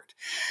Forward.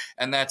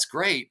 And that's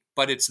great,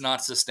 but it's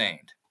not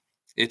sustained.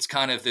 It's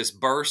kind of this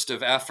burst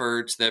of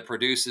effort that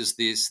produces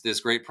this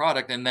great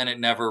product, and then it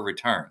never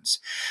returns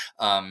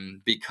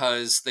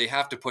because they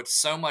have to put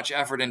so much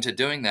effort into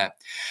doing that.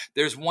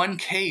 There's one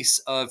case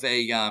of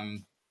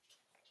it's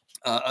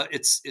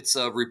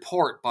a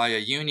report by a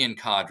union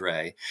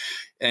cadre,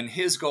 and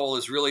his goal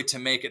is really to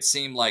make it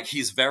seem like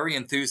he's very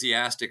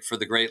enthusiastic for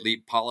the Great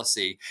Leap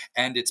policy,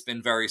 and it's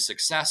been very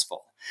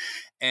successful.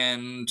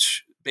 And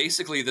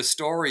basically the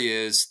story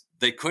is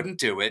they couldn't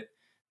do it.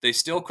 They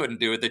still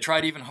couldn't do it. They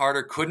tried even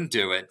harder, couldn't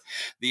do it.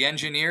 The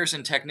engineers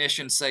and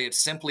technicians say it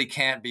simply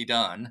can't be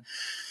done.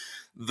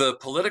 The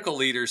political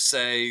leaders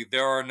say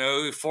there are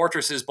no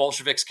fortresses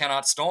Bolsheviks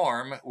cannot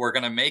storm. We're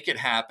going to make it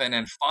happen.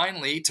 And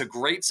finally, to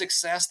great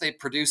success, they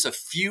produce a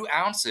few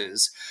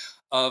ounces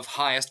of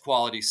highest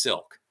quality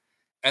silk.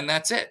 And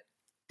that's it.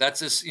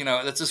 That's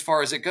as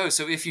far as it goes.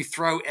 So if you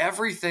throw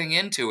everything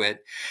into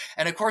it,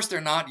 and of course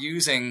they're not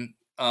using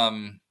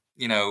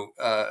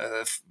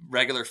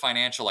regular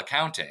financial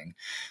accounting.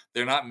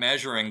 They're not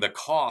measuring the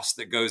cost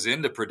that goes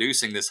into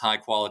producing this high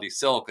quality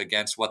silk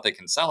against what they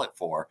can sell it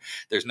for.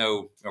 There's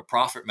no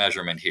profit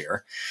measurement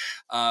here.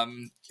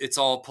 It's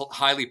all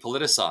highly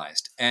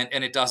politicized, and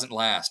it doesn't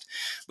last.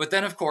 But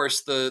then, of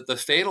course, the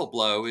fatal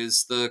blow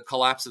is the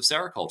collapse of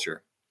sericulture.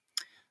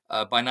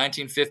 By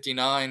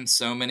 1959,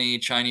 so many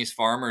Chinese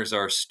farmers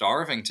are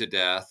starving to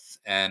death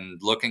and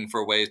looking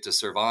for ways to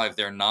survive.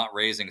 They're not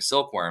raising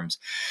silkworms.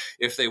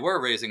 If they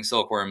were raising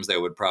silkworms, they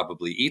would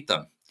probably eat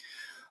them.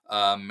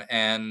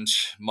 And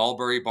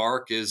mulberry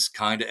bark is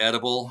kind of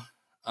edible.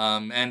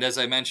 And as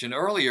I mentioned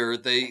earlier,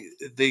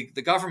 the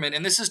government,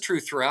 and this is true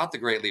throughout the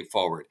Great Leap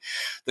Forward,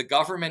 the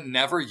government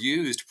never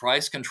used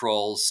price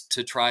controls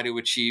to try to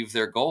achieve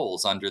their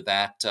goals under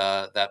that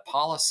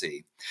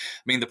policy.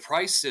 I mean, the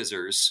price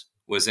scissors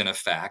was in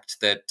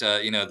effect that,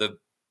 the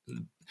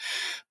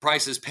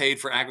prices paid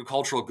for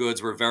agricultural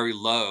goods were very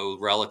low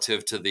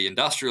relative to the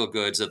industrial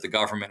goods that the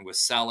government was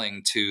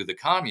selling to the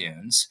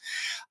communes.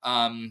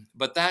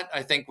 But that,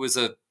 I think, was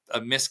a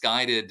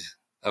misguided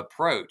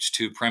approach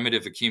to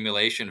primitive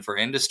accumulation for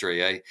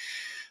industry.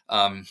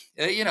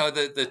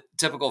 The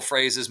typical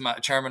phrase is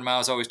Chairman Mao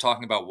is always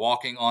talking about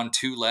walking on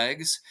 2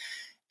 legs.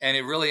 And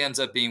it really ends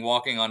up being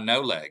walking on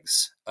no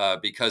legs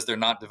because they're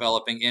not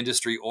developing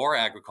industry or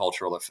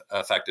agricultural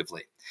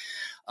effectively.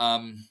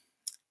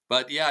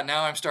 But yeah,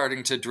 now I'm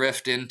starting to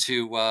drift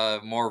into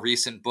more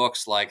recent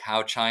books like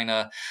How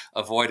China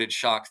Avoided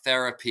Shock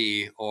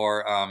Therapy,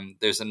 or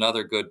there's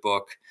another good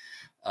book,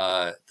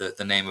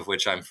 the name of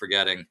which I'm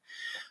forgetting.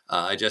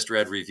 I just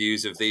read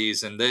reviews of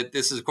these, and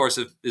this is, of course,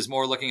 is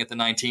more looking at the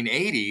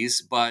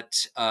 1980s.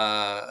 But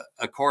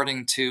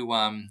according to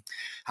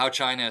How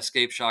China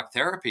Escaped Shock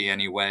Therapy,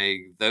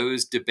 anyway,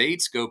 those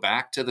debates go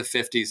back to the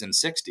 50s and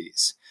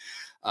 60s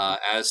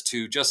as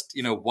to just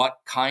what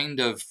kind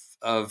of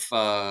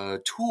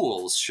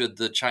tools should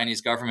the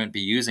Chinese government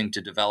be using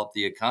to develop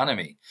the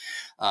economy,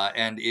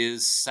 and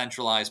is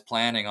centralized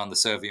planning on the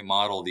Soviet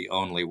model the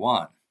only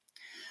one,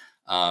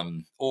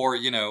 or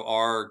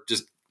are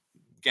just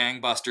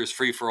gangbusters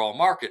free-for-all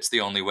markets the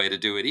only way to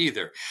do it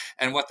either?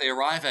 And what they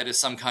arrive at is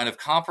some kind of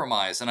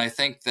compromise. And I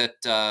think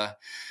that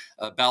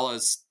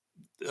Bella's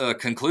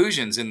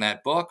conclusions in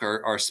that book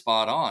are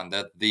spot on,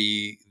 that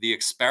the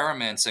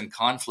experiments and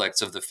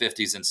conflicts of the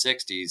 50s and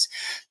 60s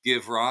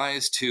give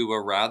rise to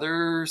a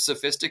rather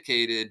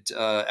sophisticated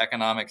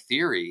economic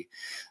theory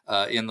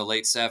in the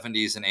late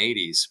 70s and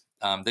 80s.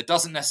 That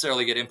doesn't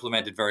necessarily get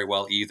implemented very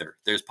well either.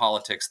 There's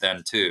politics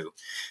then too.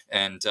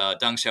 And Deng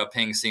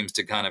Xiaoping seems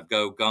to kind of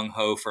go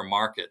gung-ho for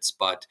markets,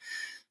 but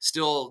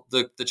still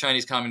the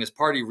Chinese Communist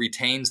Party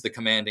retains the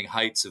commanding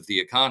heights of the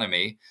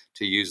economy,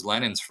 to use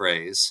Lenin's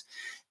phrase.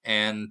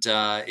 And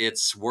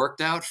it's worked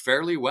out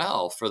fairly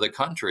well for the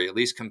country, at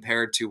least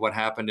compared to what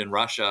happened in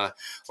Russia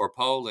or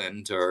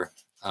Poland, or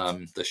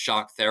the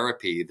shock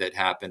therapy that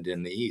happened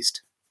in the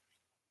East.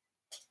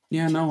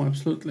 Yeah, no,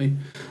 absolutely.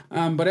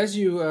 But as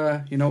you,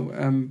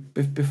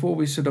 before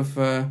we sort of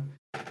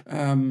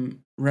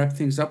wrap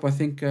things up, I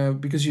think,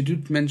 because you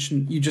just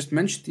mentioned the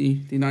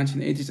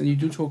 1980s, and you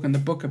do talk in the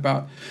book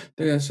about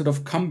the sort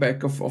of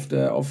comeback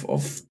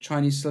of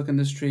Chinese silk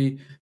industry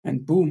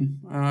and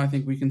boom, I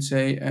think we can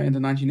say, in the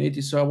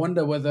 1980s. So I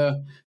wonder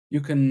whether you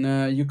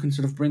can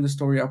sort of bring the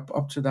story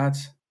up to that.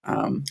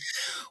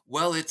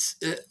 Well,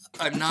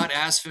 I'm not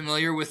as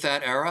familiar with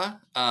that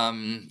era.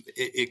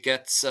 It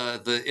gets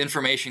the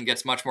information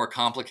gets much more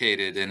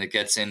complicated, and it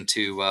gets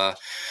into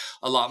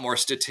a lot more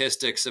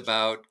statistics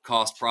about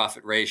cost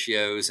profit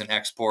ratios and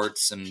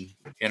exports and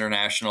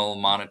international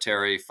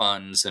monetary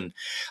funds, and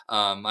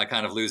I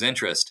kind of lose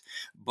interest.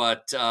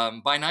 But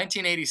by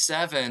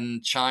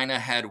 1987, China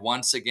had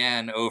once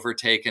again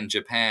overtaken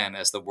Japan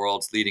as the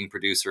world's leading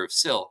producer of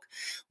silk.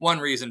 One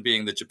reason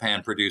being that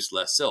Japan produced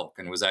less silk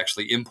and was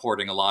actually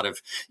importing a lot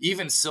of,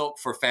 even silk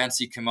for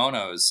fancy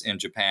kimonos in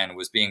Japan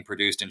was being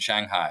produced in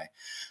Shanghai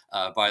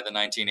by the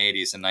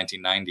 1980s and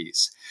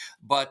 1990s.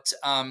 But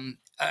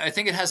I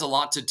think it has a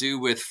lot to do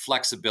with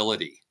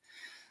flexibility.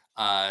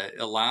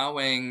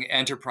 Allowing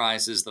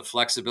enterprises the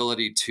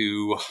flexibility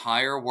to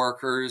hire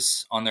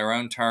workers on their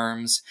own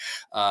terms,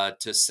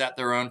 to set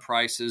their own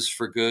prices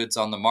for goods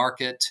on the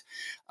market,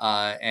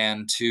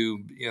 and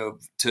to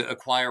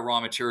acquire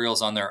raw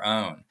materials on their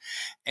own.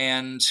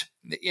 And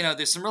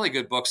there's some really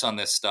good books on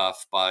this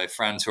stuff by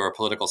friends who are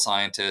political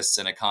scientists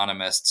and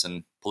economists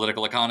and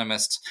political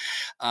economists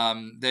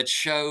that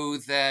show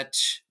that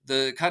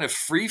the kind of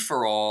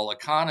free-for-all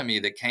economy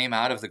that came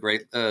out of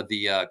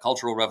the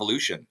Cultural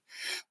Revolution.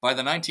 By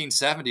the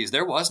 1970s,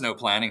 there was no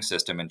planning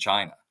system in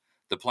China.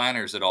 The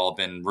planners had all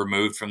been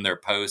removed from their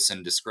posts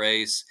in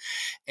disgrace,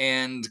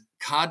 and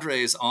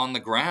cadres on the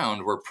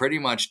ground were pretty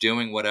much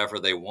doing whatever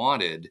they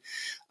wanted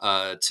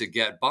to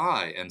get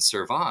by and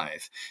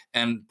survive.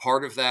 And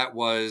part of that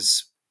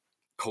was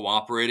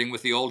cooperating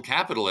with the old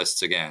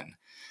capitalists again.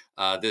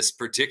 This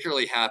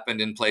particularly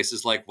happened in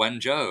places like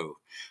Wenzhou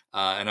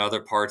and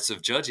other parts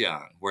of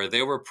Zhejiang, where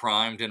they were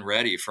primed and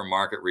ready for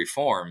market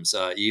reforms,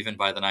 even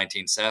by the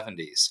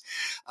 1970s.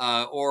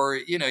 Or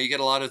you get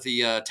a lot of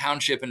the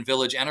township and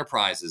village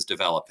enterprises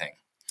developing,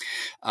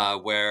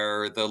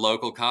 where the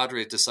local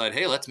cadres decide,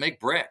 hey, let's make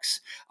bricks.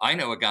 I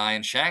know a guy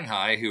in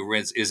Shanghai who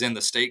is in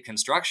the state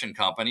construction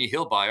company.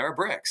 He'll buy our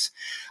bricks.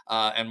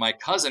 And my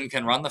cousin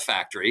can run the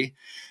factory.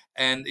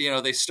 And,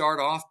 they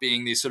start off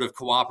being these sort of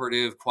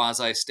cooperative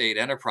quasi-state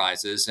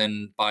enterprises.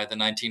 And by the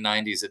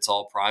 1990s, it's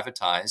all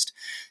privatized,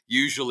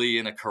 usually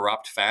in a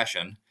corrupt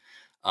fashion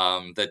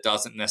that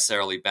doesn't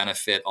necessarily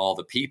benefit all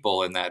the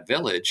people in that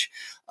village.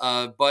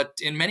 But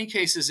in many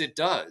cases, it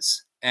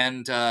does.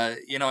 And,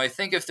 I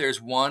think if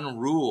there's one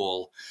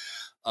rule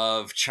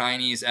of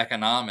Chinese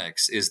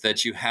economics is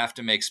that you have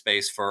to make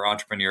space for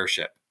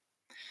entrepreneurship.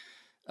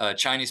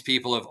 Chinese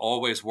people have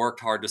always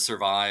worked hard to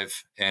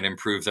survive and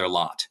improve their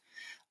lot.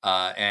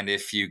 And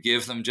if you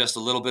give them just a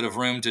little bit of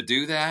room to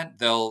do that,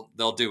 they'll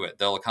do it.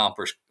 They'll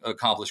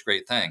accomplish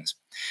great things.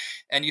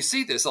 And you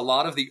see this, a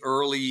lot of the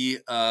early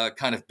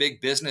kind of big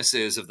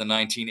businesses of the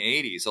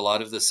 1980s, a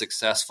lot of the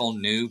successful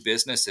new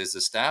businesses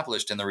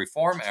established in the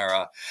reform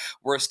era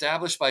were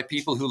established by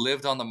people who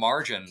lived on the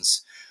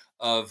margins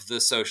of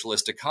the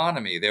socialist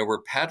economy. There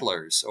were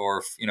peddlers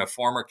or,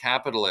 former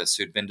capitalists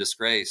who'd been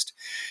disgraced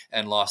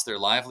and lost their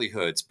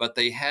livelihoods, but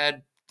they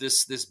had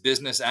this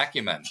business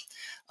acumen.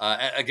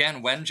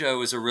 Again,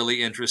 Wenzhou is a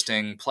really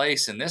interesting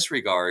place in this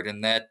regard, in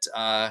that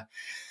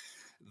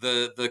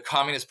the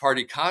Communist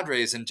Party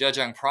cadres in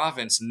Zhejiang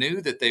province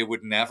knew that they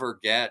would never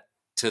get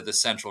to the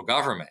central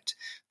government.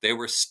 They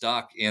were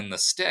stuck in the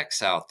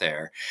sticks out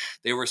there.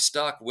 They were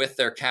stuck with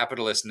their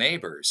capitalist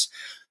neighbors.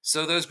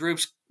 So those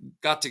groups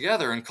got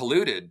together and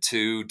colluded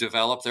to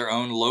develop their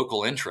own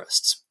local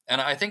interests.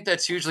 And I think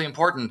that's hugely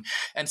important,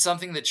 and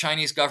something that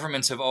Chinese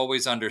governments have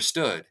always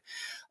understood.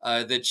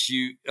 That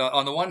you,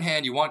 on the one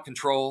hand, you want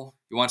control,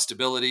 you want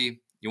stability,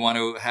 you want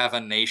to have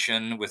a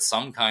nation with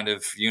some kind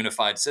of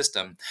unified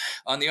system.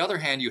 On the other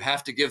hand, you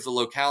have to give the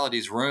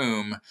localities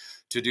room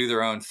to do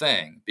their own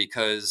thing,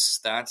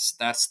 because that's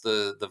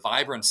the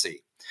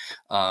vibrancy.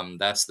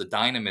 That's the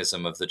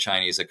dynamism of the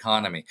Chinese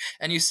economy.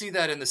 And you see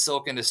that in the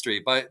silk industry.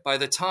 By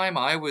the time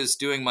I was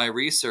doing my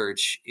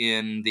research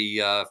in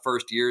the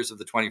first years of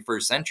the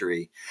 21st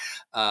century,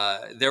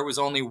 there was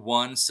only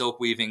one silk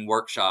weaving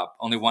workshop,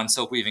 only one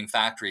silk weaving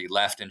factory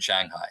left in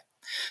Shanghai.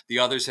 The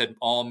others had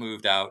all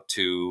moved out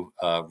to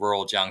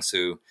rural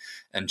Jiangsu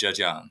and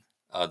Zhejiang.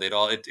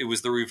 It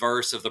was the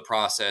reverse of the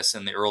process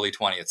in the early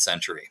 20th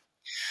century.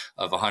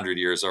 Of 100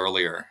 years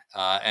earlier.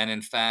 And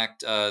in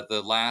fact,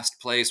 the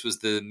last place was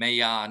the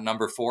Meiya No.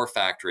 4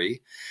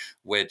 factory,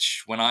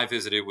 which when I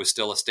visited was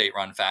still a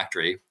state-run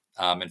factory.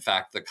 In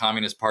fact, the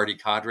Communist Party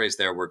cadres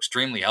there were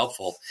extremely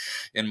helpful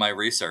in my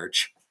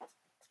research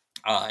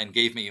and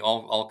gave me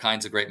all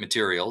kinds of great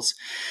materials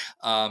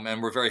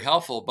and were very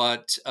helpful.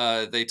 But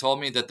they told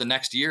me that the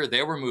next year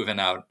they were moving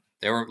out.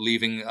 They were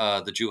leaving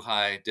the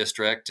Zhuhai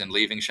district and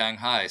leaving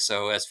Shanghai.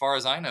 So as far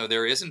as I know,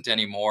 there isn't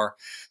any more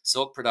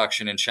silk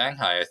production in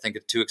Shanghai. I think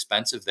it's too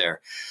expensive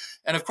there.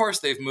 And of course,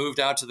 they've moved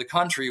out to the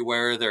country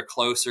where they're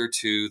closer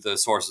to the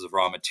sources of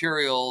raw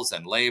materials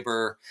and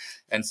labor,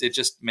 and it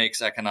just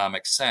makes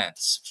economic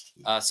sense.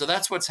 So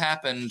that's what's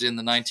happened in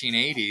the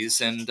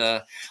 1980s, and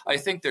I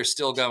think they're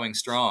still going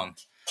strong.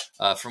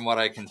 From what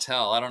I can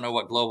tell. I don't know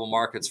what global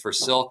markets for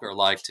silk are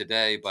like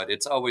today, but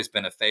it's always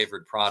been a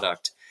favored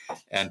product,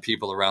 and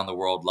people around the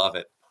world love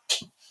it.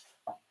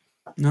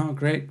 No,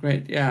 great.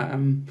 Yeah.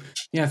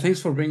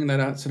 Thanks for bringing that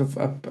out, sort of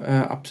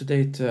up to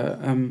date,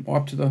 or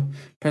up to the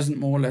present,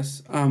 more or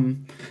less.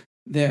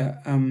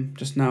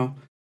 Just now,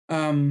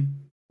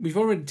 we've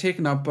already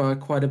taken up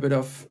quite a bit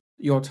of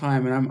your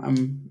time, and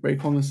I'm very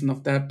cognizant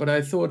of that. But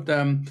I thought,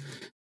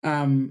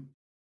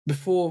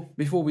 before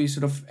we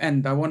sort of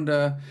end, I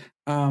wonder,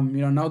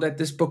 now that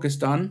this book is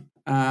done,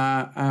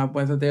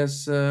 whether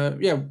there's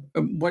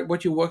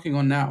what you're working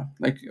on now,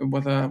 like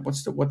what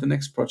the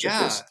next project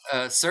is.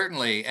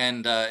 Certainly,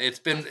 and it's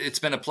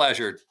been a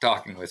pleasure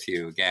talking with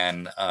you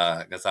again,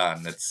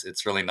 Ghassan.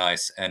 It's really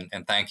nice, and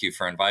thank you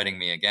for inviting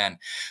me again.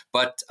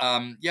 But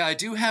I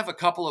do have a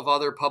couple of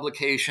other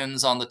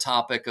publications on the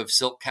topic of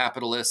silk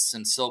capitalists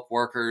and silk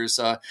workers.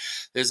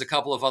 There's a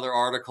couple of other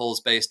articles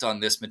based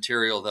on this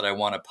material that I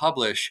want to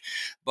publish.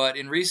 But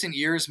in recent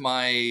years,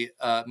 my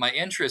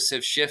interests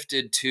have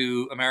shifted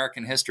to American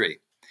history.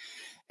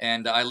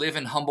 And I live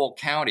in Humboldt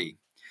County,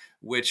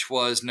 which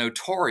was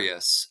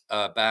notorious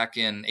back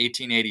in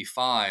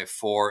 1885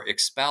 for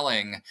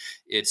expelling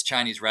its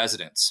Chinese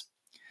residents.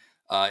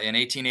 In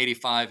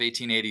 1885,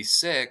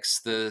 1886,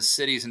 the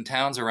cities and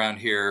towns around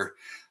here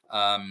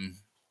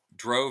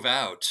drove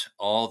out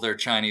all their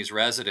Chinese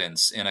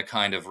residents in a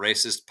kind of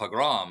racist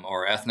pogrom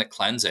or ethnic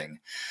cleansing.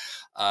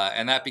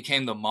 And that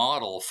became the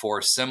model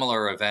for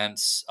similar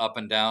events up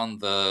and down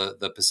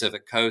the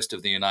Pacific coast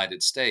of the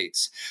United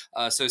States.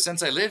 So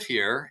since I live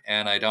here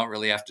and I don't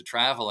really have to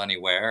travel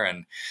anywhere,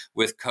 and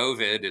with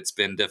COVID, it's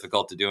been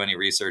difficult to do any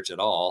research at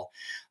all.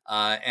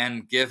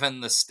 And given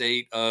the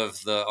state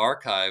of the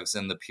archives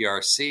in the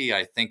PRC,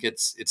 I think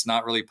it's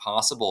not really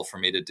possible for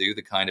me to do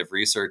the kind of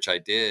research I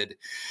did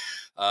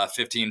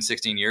 15,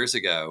 16 years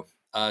ago.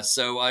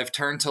 So I've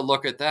turned to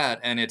look at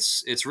that, and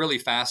it's really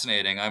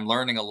fascinating. I'm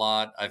learning a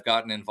lot. I've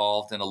gotten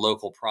involved in a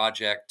local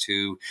project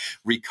to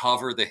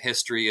recover the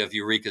history of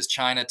Eureka's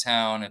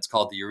Chinatown. It's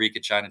called the Eureka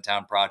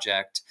Chinatown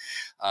Project,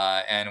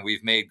 and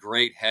we've made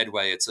great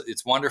headway.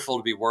 It's wonderful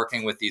to be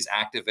working with these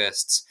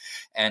activists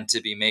and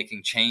to be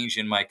making change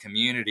in my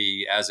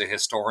community as a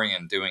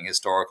historian doing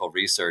historical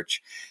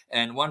research.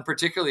 And one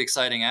particularly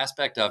exciting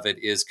aspect of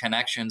it is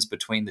connections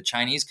between the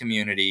Chinese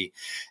community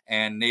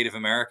and Native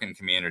American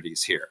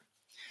communities here.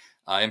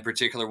 In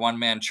particular, one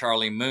man,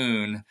 Charlie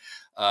Moon,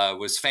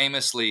 was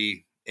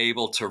famously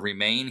able to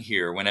remain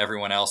here when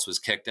everyone else was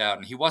kicked out.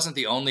 And he wasn't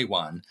the only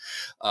one,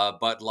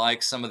 but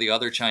like some of the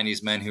other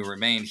Chinese men who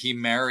remained, he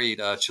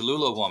married a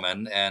Cholula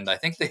woman, and I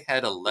think they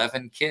had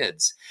 11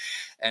 kids.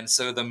 And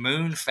so the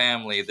Moon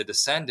family, the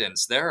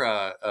descendants, they're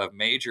a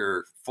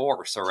major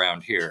force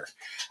around here.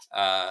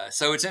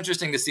 So it's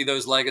interesting to see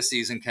those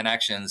legacies and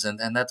connections,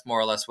 and that's more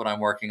or less what I'm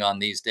working on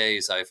these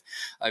days.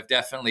 I've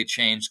definitely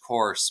changed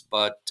course,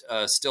 but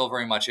still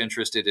very much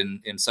interested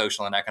in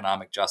social and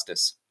economic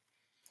justice.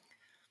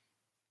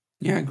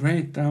 Yeah,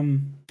 great.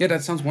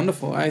 That sounds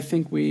wonderful. I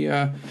think we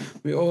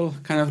all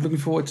kind of looking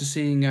forward to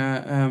seeing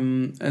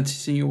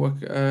your work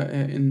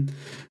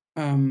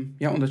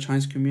on the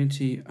Chinese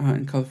community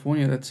in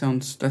California. That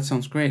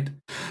sounds great.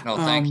 No,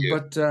 thank you.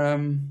 But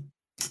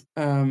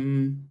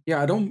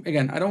I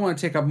don't want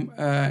to take up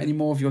any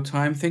more of your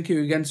time. Thank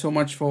you again so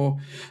much for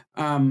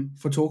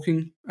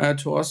talking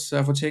to us,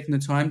 for taking the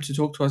time to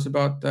talk to us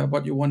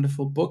about your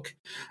wonderful book.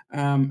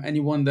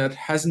 Anyone that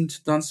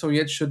hasn't done so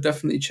yet should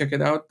definitely check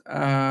it out.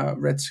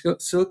 Red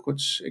Silk,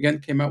 which again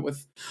came out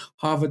with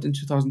Harvard in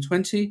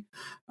 2020.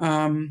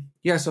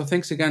 So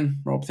thanks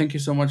again, Rob. Thank you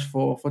so much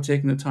for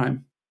taking the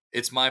time.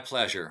 It's my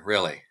pleasure,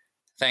 really.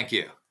 Thank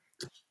you.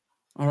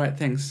 All right,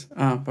 thanks.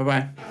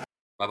 Bye-bye.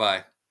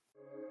 Bye-bye.